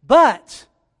 but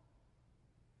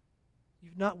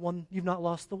you've not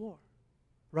lost the war,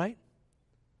 right?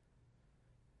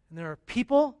 And there are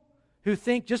people who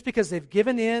think just because they've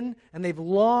given in and they've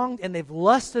longed and they've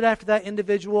lusted after that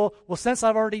individual, well, since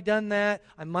I've already done that,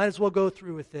 I might as well go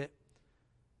through with it.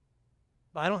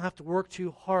 But I don't have to work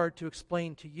too hard to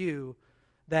explain to you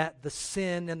that the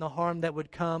sin and the harm that would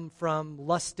come from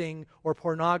lusting or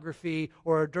pornography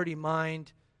or a dirty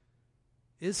mind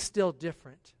is still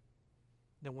different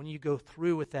than when you go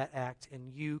through with that act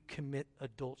and you commit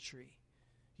adultery.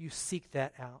 You seek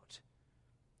that out.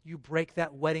 You break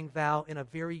that wedding vow in a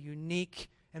very unique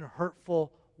and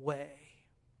hurtful way.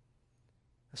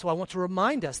 So I want to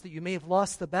remind us that you may have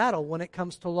lost the battle when it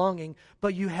comes to longing,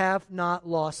 but you have not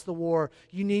lost the war.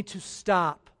 You need to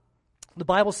stop. The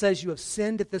Bible says you have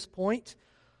sinned at this point,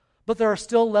 but there are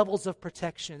still levels of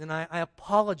protection. And I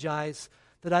apologize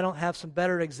that I don't have some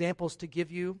better examples to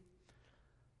give you.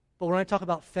 But when I talk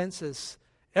about fences,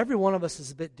 every one of us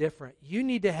is a bit different. You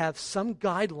need to have some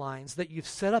guidelines that you've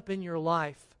set up in your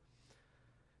life.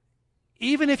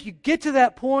 Even if you get to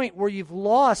that point where you've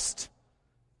lost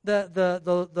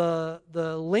the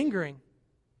lingering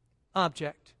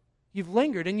object. You've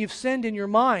lingered and you've sinned in your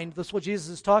mind. That's what Jesus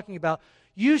is talking about.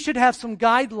 You should have some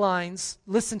guidelines,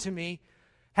 listen to me,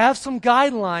 have some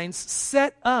guidelines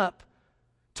set up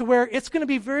to where it's going to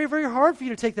be very, very hard for you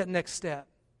to take that next step.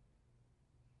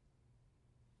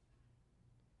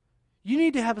 You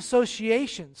need to have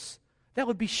associations that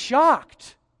would be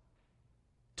shocked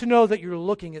to know that you're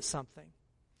looking at something,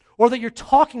 or that you're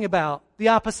talking about the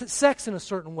opposite sex in a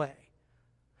certain way.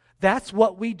 That's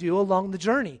what we do along the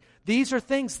journey. These are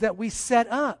things that we set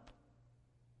up.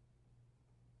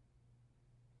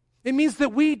 It means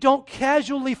that we don't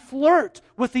casually flirt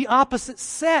with the opposite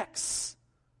sex.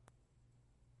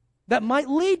 That might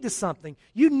lead to something.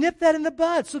 You nip that in the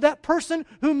bud. So that person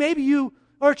who maybe you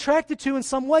are attracted to in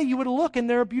some way, you would look and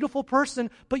they're a beautiful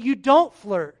person, but you don't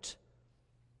flirt.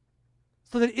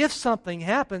 So that if something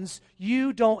happens,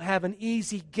 you don't have an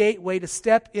easy gateway to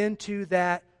step into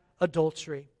that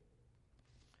adultery.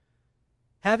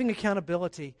 Having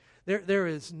accountability. There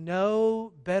is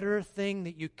no better thing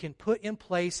that you can put in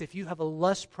place if you have a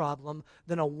lust problem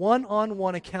than a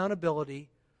one-on-one accountability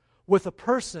with a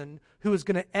person who is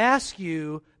going to ask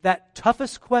you that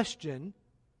toughest question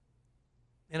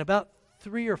in about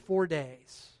 3 or 4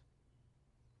 days.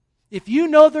 If you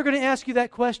know they're going to ask you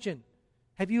that question,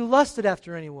 have you lusted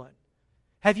after anyone?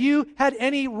 Have you had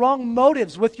any wrong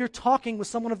motives with your talking with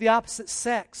someone of the opposite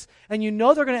sex? And you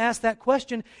know they're going to ask that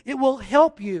question, it will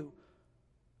help you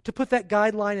to put that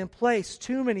guideline in place.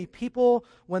 Too many people,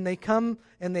 when they come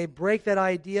and they break that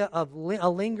idea of a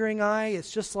lingering eye,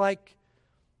 it's just like,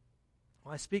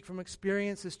 well, I speak from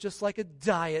experience, it's just like a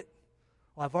diet.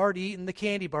 Well, I've already eaten the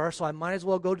candy bar, so I might as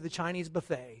well go to the Chinese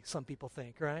buffet, some people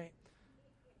think, right?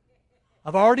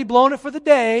 I've already blown it for the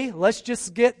day. Let's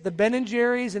just get the Ben &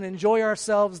 Jerry's and enjoy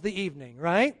ourselves the evening,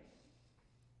 right?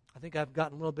 I think I've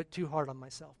gotten a little bit too hard on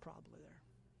myself probably there.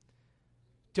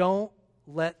 Don't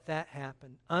let that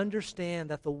happen. Understand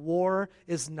that the war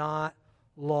is not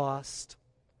lost.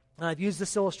 And I've used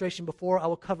this illustration before. I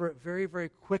will cover it very, very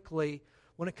quickly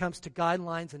when it comes to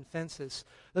guidelines and fences.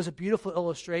 There's a beautiful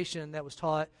illustration that was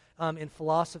taught in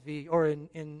philosophy or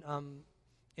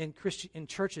in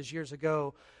churches years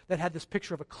ago that had this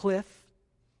picture of a cliff.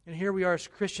 And here we are as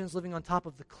Christians living on top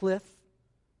of the cliff.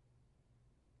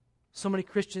 So many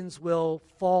Christians will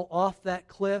fall off that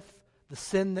cliff, the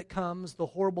sin that comes, the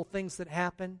horrible things that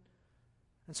happen.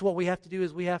 And so what we have to do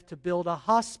is we have to build a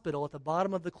hospital at the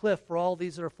bottom of the cliff for all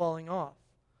these that are falling off.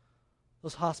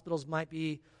 Those hospitals might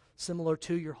be similar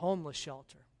to your homeless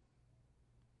shelter.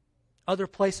 Other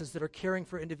places that are caring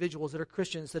for individuals that are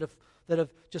Christians that have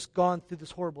just gone through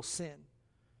this horrible sin.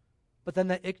 But then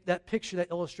that picture, that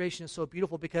illustration is so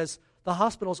beautiful because the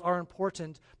hospitals are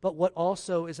important, but what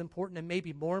also is important and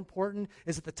maybe more important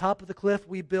is at the top of the cliff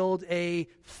we build a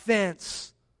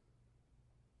fence.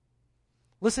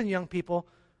 Listen, young people,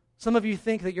 some of you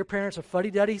think that your parents are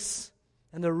fuddy-duddies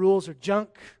and their rules are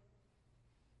junk.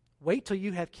 Wait till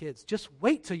you have kids. Just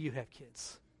wait till you have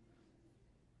kids.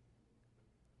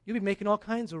 You'll be making all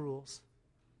kinds of rules.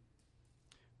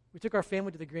 We took our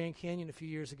family to the Grand Canyon a few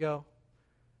years ago.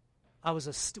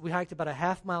 We hiked about a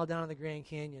half mile down in the Grand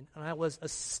Canyon, and I was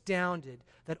astounded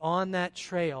that on that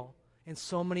trail, in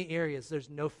so many areas, there's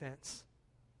no fence.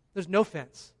 There's no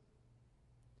fence.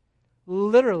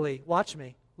 Literally, watch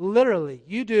me, literally,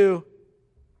 you do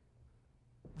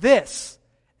this,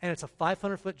 and it's a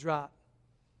 500-foot drop.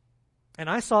 And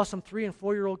I saw some 3- and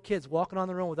 4-year-old kids walking on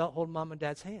their own without holding mom and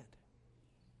dad's hand.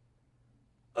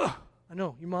 Ugh, I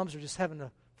know, you moms are just having a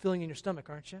feeling in your stomach,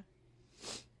 aren't you?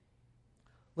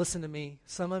 Listen to me.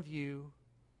 Some of you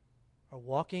are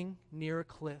walking near a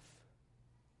cliff.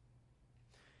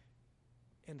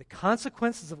 And the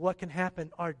consequences of what can happen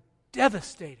are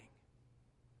devastating.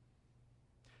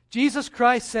 Jesus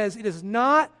Christ says it is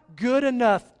not good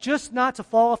enough just not to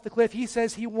fall off the cliff. He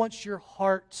says He wants your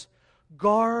heart.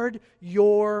 Guard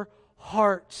your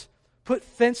heart. Put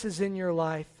fences in your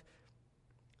life.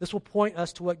 This will point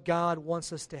us to what God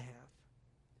wants us to have.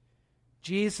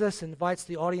 Jesus invites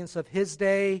the audience of His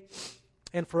day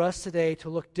and for us today to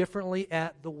look differently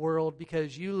at the world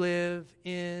because you live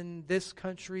in this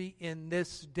country, in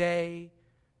this day,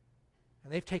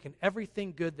 and they've taken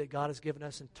everything good that God has given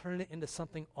us and turned it into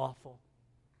something awful.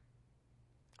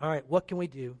 All right, what can we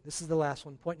do? This is the last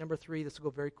one. Point number 3. This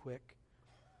will go very quick.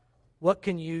 What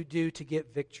can you do to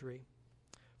get victory?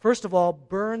 First of all,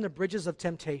 burn the bridges of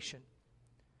temptation.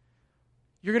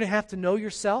 You're going to have to know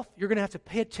yourself. You're going to have to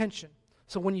pay attention.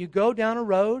 So when you go down a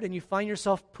road and you find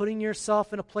yourself putting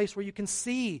yourself in a place where you can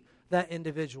see that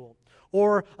individual,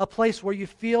 or a place where you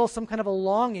feel some kind of a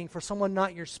longing for someone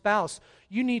not your spouse,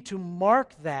 you need to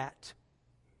mark that.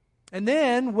 And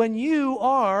then when you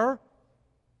are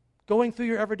going through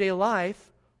your everyday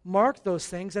life, mark those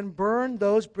things and burn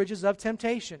those bridges of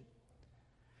temptation.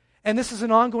 And this is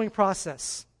an ongoing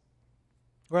process,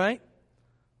 right?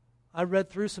 I read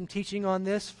through some teaching on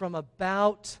this from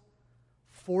about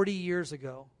 40 years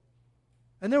ago.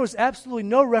 And there was absolutely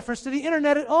no reference to the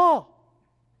internet at all,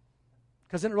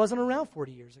 because it wasn't around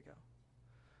 40 years ago.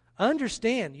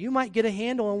 Understand, you might get a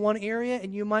handle in one area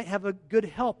and you might have a good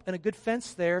help and a good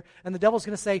fence there, and the devil's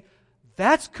going to say,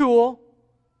 that's cool,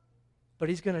 but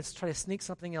he's going to try to sneak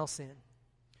something else in.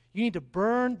 You need to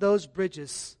burn those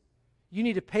bridges. You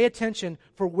need to pay attention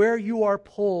for where you are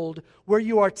pulled, where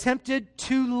you are tempted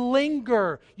to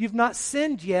linger. You've not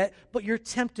sinned yet, but you're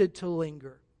tempted to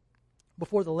linger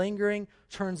before the lingering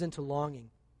turns into longing.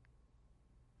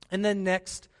 And then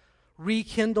next,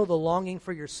 rekindle the longing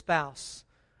for your spouse.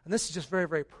 And this is just very,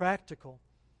 very practical.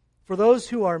 For those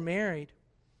who are married,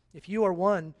 if you are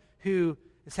one who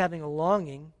is having a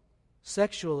longing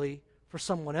sexually for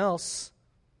someone else,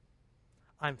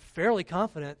 I'm fairly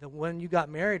confident that when you got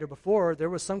married or before, there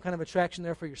was some kind of attraction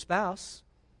there for your spouse.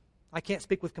 I can't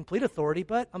speak with complete authority,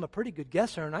 but I'm a pretty good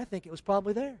guesser, and I think it was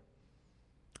probably there.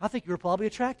 I think you were probably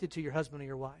attracted to your husband or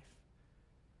your wife.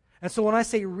 And so when I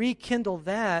say rekindle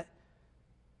that,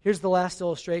 here's the last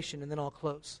illustration, and then I'll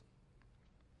close.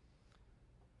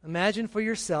 Imagine for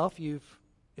yourself,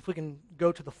 if we can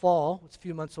go to the fall, it's a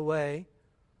few months away.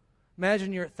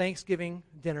 Imagine you're at Thanksgiving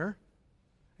dinner,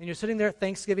 and you're sitting there at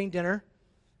Thanksgiving dinner,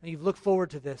 and you've looked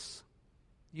forward to this.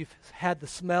 You've had the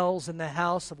smells in the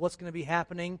house of what's going to be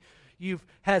happening. You've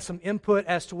had some input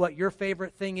as to what your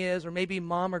favorite thing is, or maybe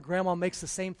mom or grandma makes the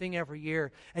same thing every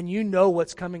year, and you know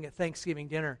what's coming at Thanksgiving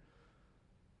dinner.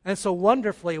 And so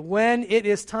wonderfully, when it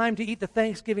is time to eat the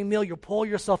Thanksgiving meal, you'll pull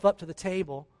yourself up to the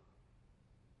table,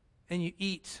 and you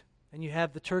eat, and you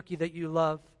have the turkey that you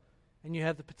love, and you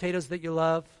have the potatoes that you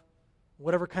love,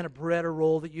 whatever kind of bread or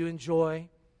roll that you enjoy.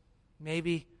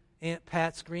 Maybe Aunt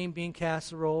Pat's green bean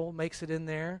casserole makes it in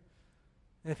there.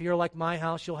 And if you're like my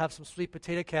house, you'll have some sweet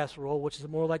potato casserole, which is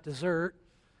more like dessert.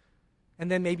 And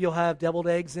then maybe you'll have deviled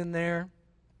eggs in there.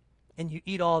 And you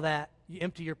eat all that. You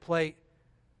empty your plate.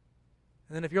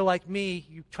 And then if you're like me,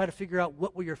 you try to figure out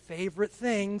what were your favorite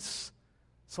things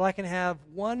so I can have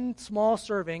one small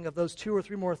serving of those 2 or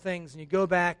 3 more things. And you go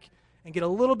back and get a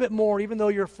little bit more, even though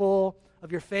you're full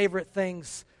of your favorite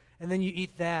things. And then you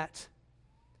eat that.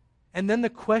 And then the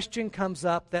question comes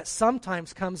up that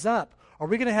sometimes comes up. Are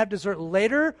we going to have dessert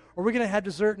later, or are we going to have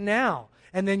dessert now?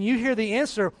 And then you hear the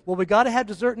answer, well, we got to have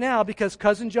dessert now because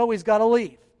Cousin Joey's got to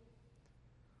leave.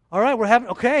 All right,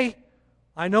 okay,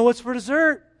 I know what's for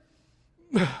dessert.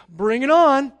 Bring it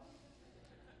on.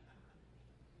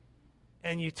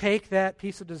 And you take that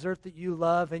piece of dessert that you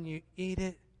love and you eat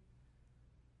it.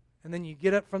 And then you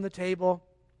get up from the table,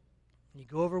 and you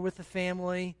go over with the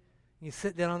family, and you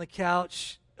sit down on the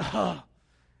couch.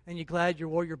 And you're glad you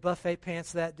wore your buffet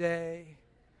pants that day.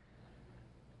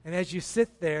 And as you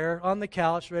sit there on the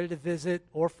couch ready to visit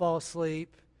or fall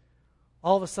asleep,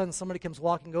 all of a sudden somebody comes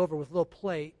walking over with a little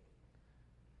plate,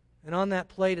 and on that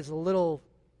plate is a little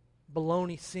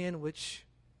bologna sandwich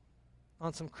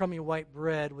on some crummy white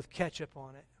bread with ketchup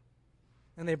on it.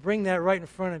 And they bring that right in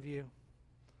front of you.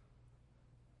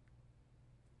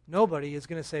 Nobody is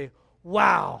going to say,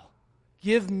 wow,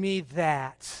 give me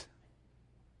that.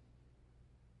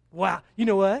 Wow. You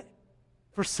know what?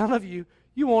 For some of you,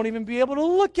 you won't even be able to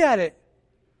look at it.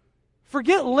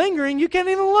 Forget lingering. You can't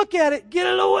even look at it. Get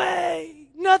it away.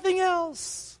 Nothing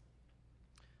else.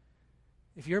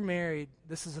 If you're married,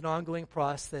 this is an ongoing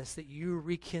process that you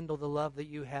rekindle the love that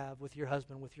you have with your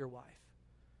husband, with your wife.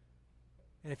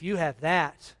 And if you have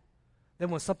that, then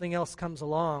when something else comes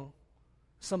along,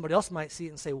 somebody else might see it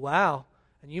and say, wow.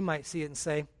 And you might see it and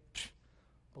say,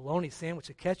 bologna sandwich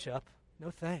with ketchup, no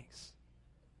thanks.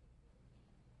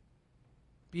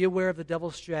 Be aware of the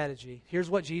devil's strategy. Here's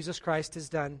what Jesus Christ has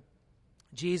done.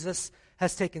 Jesus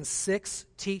has taken 6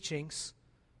 teachings.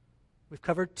 We've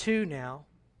covered 2 now.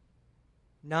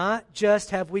 Not just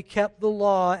have we kept the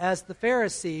law as the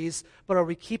Pharisees, but are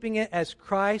we keeping it as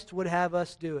Christ would have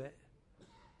us do it?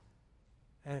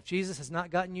 And if Jesus has not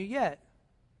gotten you yet,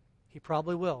 he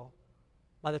probably will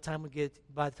by the time we get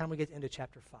into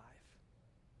chapter 5.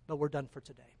 But we're done for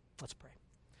today. Let's pray.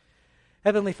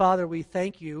 Heavenly Father, we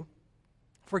thank you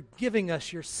for giving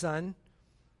us your Son.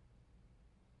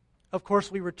 Of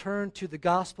course, we return to the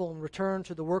gospel and return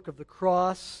to the work of the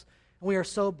cross. And we are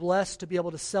so blessed to be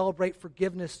able to celebrate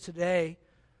forgiveness today.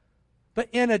 But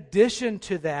in addition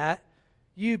to that,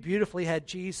 you beautifully had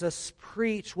Jesus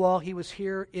preach while he was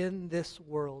here in this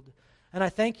world. And I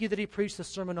thank you that he preached the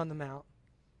Sermon on the Mount.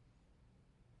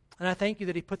 And I thank you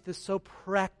that he put this so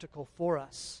practical for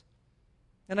us.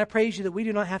 And I praise you that we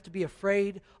do not have to be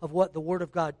afraid of what the Word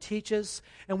of God teaches.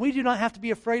 And we do not have to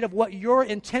be afraid of what your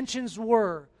intentions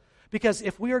were. Because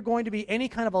if we are going to be any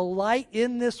kind of a light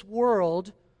in this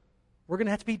world, we're going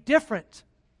to have to be different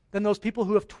than those people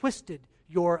who have twisted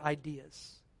your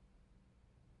ideas.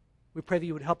 We pray that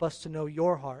you would help us to know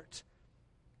your heart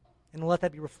and let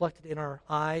that be reflected in our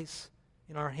eyes,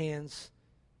 in our hands,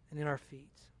 and in our feet.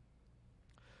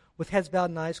 With heads bowed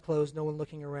and eyes closed, no one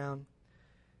looking around.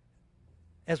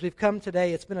 As we've come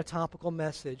today, it's been a topical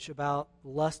message about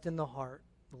lust in the heart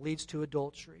that leads to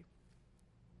adultery.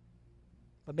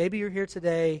 But maybe you're here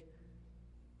today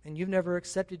and you've never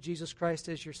accepted Jesus Christ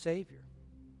as your Savior.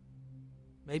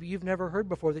 Maybe you've never heard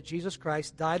before that Jesus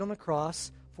Christ died on the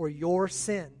cross for your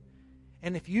sin.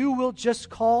 And if you will just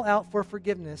call out for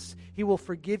forgiveness, he will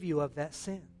forgive you of that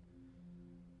sin.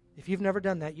 If you've never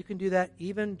done that, you can do that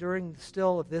even during the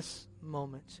still of this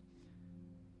moment.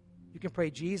 You can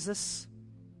pray, Jesus,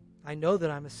 I know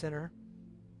that I'm a sinner,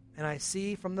 and I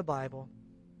see from the Bible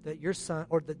that your Son,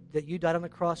 or that you died on the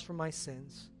cross for my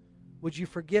sins. Would you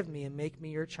forgive me and make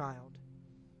me your child?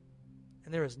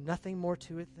 And there is nothing more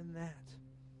to it than that.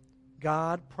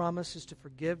 God promises to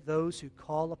forgive those who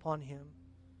call upon him.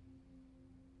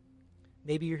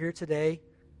 Maybe you're here today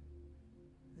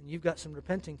and you've got some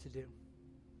repenting to do.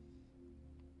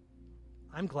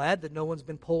 I'm glad that no one's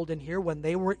been pulled in here when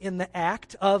they were in the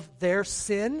act of their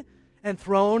sin and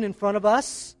thrown in front of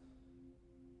us.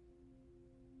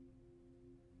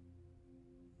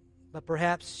 But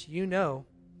perhaps you know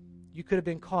you could have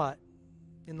been caught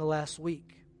in the last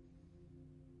week,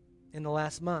 in the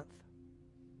last month,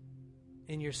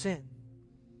 in your sin.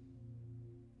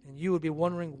 And you would be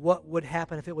wondering what would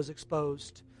happen if it was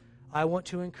exposed. I want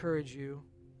to encourage you.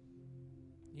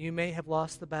 You may have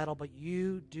lost the battle, but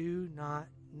you do not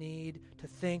need to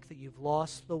think that you've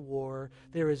lost the war.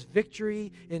 There is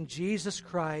victory in Jesus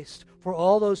Christ for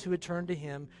all those who would turn to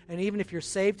him. And even if you're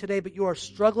saved today, but you are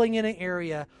struggling in an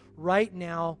area right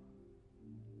now,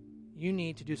 you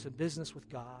need to do some business with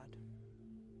God.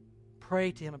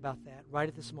 Pray to him about that right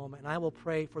at this moment. And I will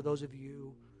pray for those of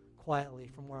you quietly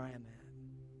from where I am at.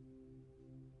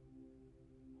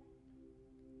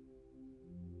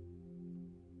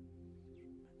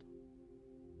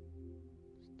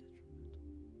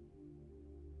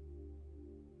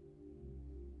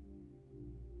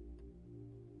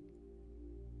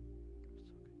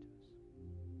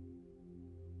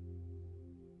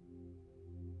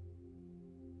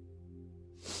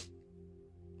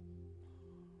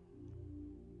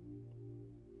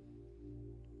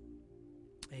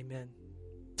 Amen.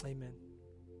 Amen.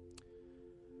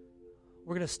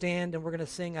 We're going to stand and we're going to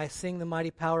sing, I Sing the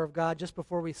Mighty Power of God. Just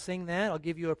before we sing that, I'll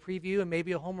give you a preview and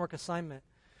maybe a homework assignment.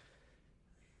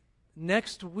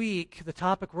 Next week, the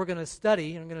topic we're going to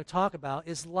study and I'm going to talk about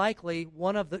is likely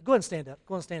one of the... Go ahead and stand up.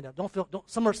 Go ahead and stand up.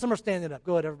 Some are standing up.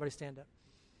 Go ahead, everybody stand up.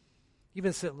 You've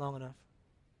been sitting long enough.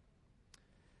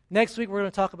 Next week, we're going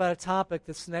to talk about a topic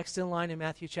that's next in line in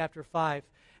Matthew chapter 5.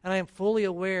 And I am fully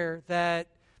aware that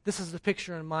this is the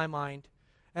picture in my mind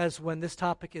as when this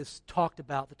topic is talked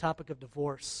about, the topic of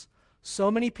divorce.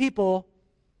 So many people,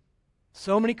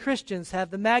 so many Christians have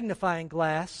the magnifying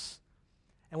glass,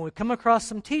 and when we come across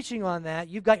some teaching on that,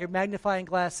 you've got your magnifying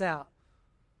glass out.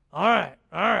 All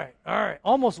right.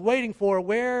 Almost waiting for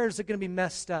where is it going to be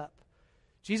messed up.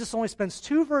 Jesus only spends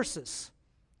 2 verses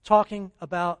talking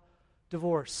about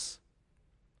divorce.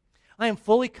 I am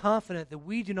fully confident that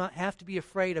we do not have to be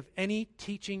afraid of any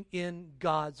teaching in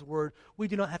God's Word. We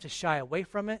do not have to shy away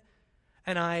from it.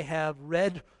 And I have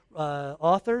read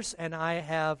authors and I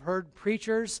have heard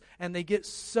preachers, and they get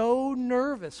so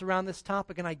nervous around this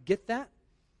topic, and I get that.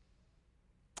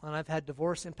 And I've had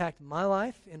divorce impact my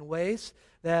life in ways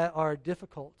that are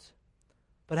difficult.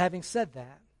 But having said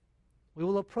that, we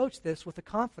will approach this with the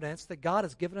confidence that God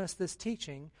has given us this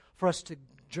teaching for us to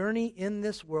journey in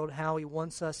this world how He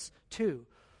wants us to.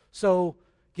 So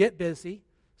get busy,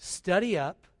 study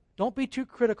up. Don't be too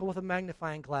critical with a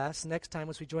magnifying glass next time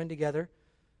as we join together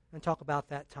and talk about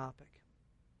that topic.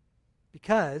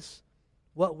 Because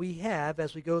what we have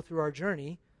as we go through our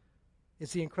journey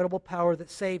is the incredible power that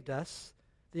saved us,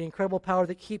 the incredible power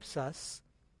that keeps us,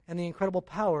 and the incredible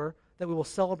power that we will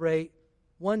celebrate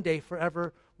one day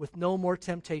forever with no more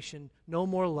temptation, no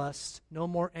more lust, no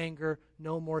more anger,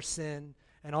 no more sin.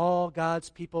 And all God's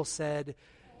people said,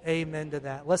 amen to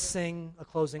that. Let's sing a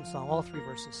closing song, all 3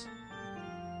 verses.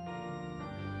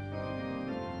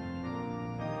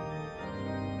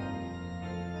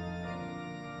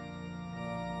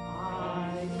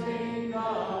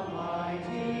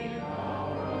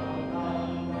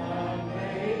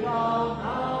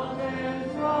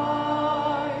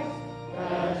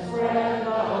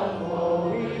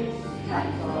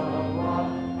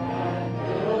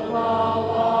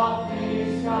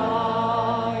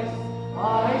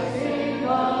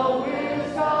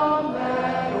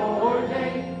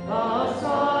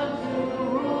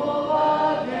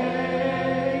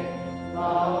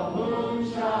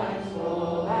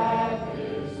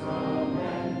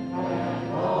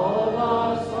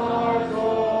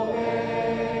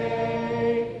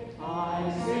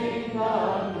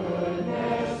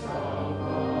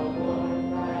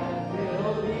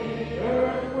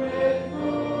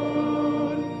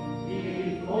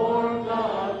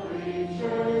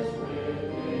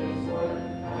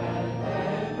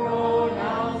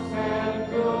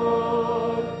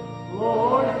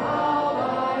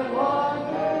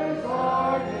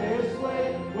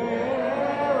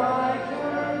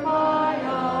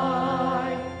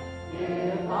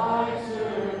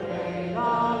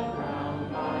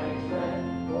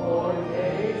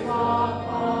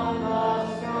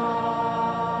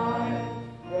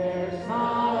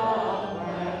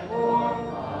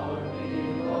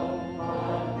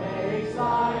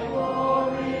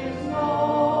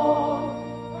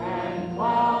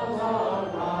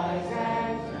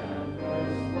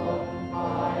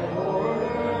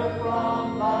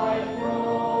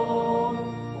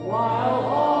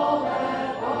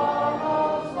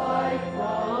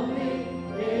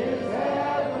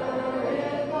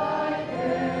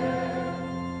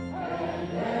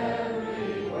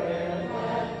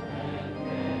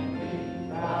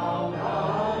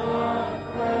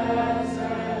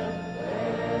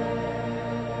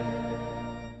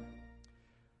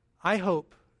 I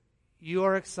hope you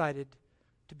are excited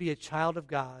to be a child of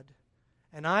God,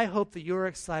 and I hope that you are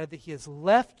excited that He has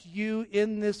left you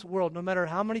in this world, no matter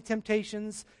how many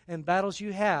temptations and battles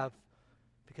you have,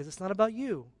 because it's not about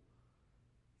you.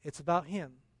 It's about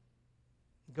Him.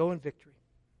 Go in victory.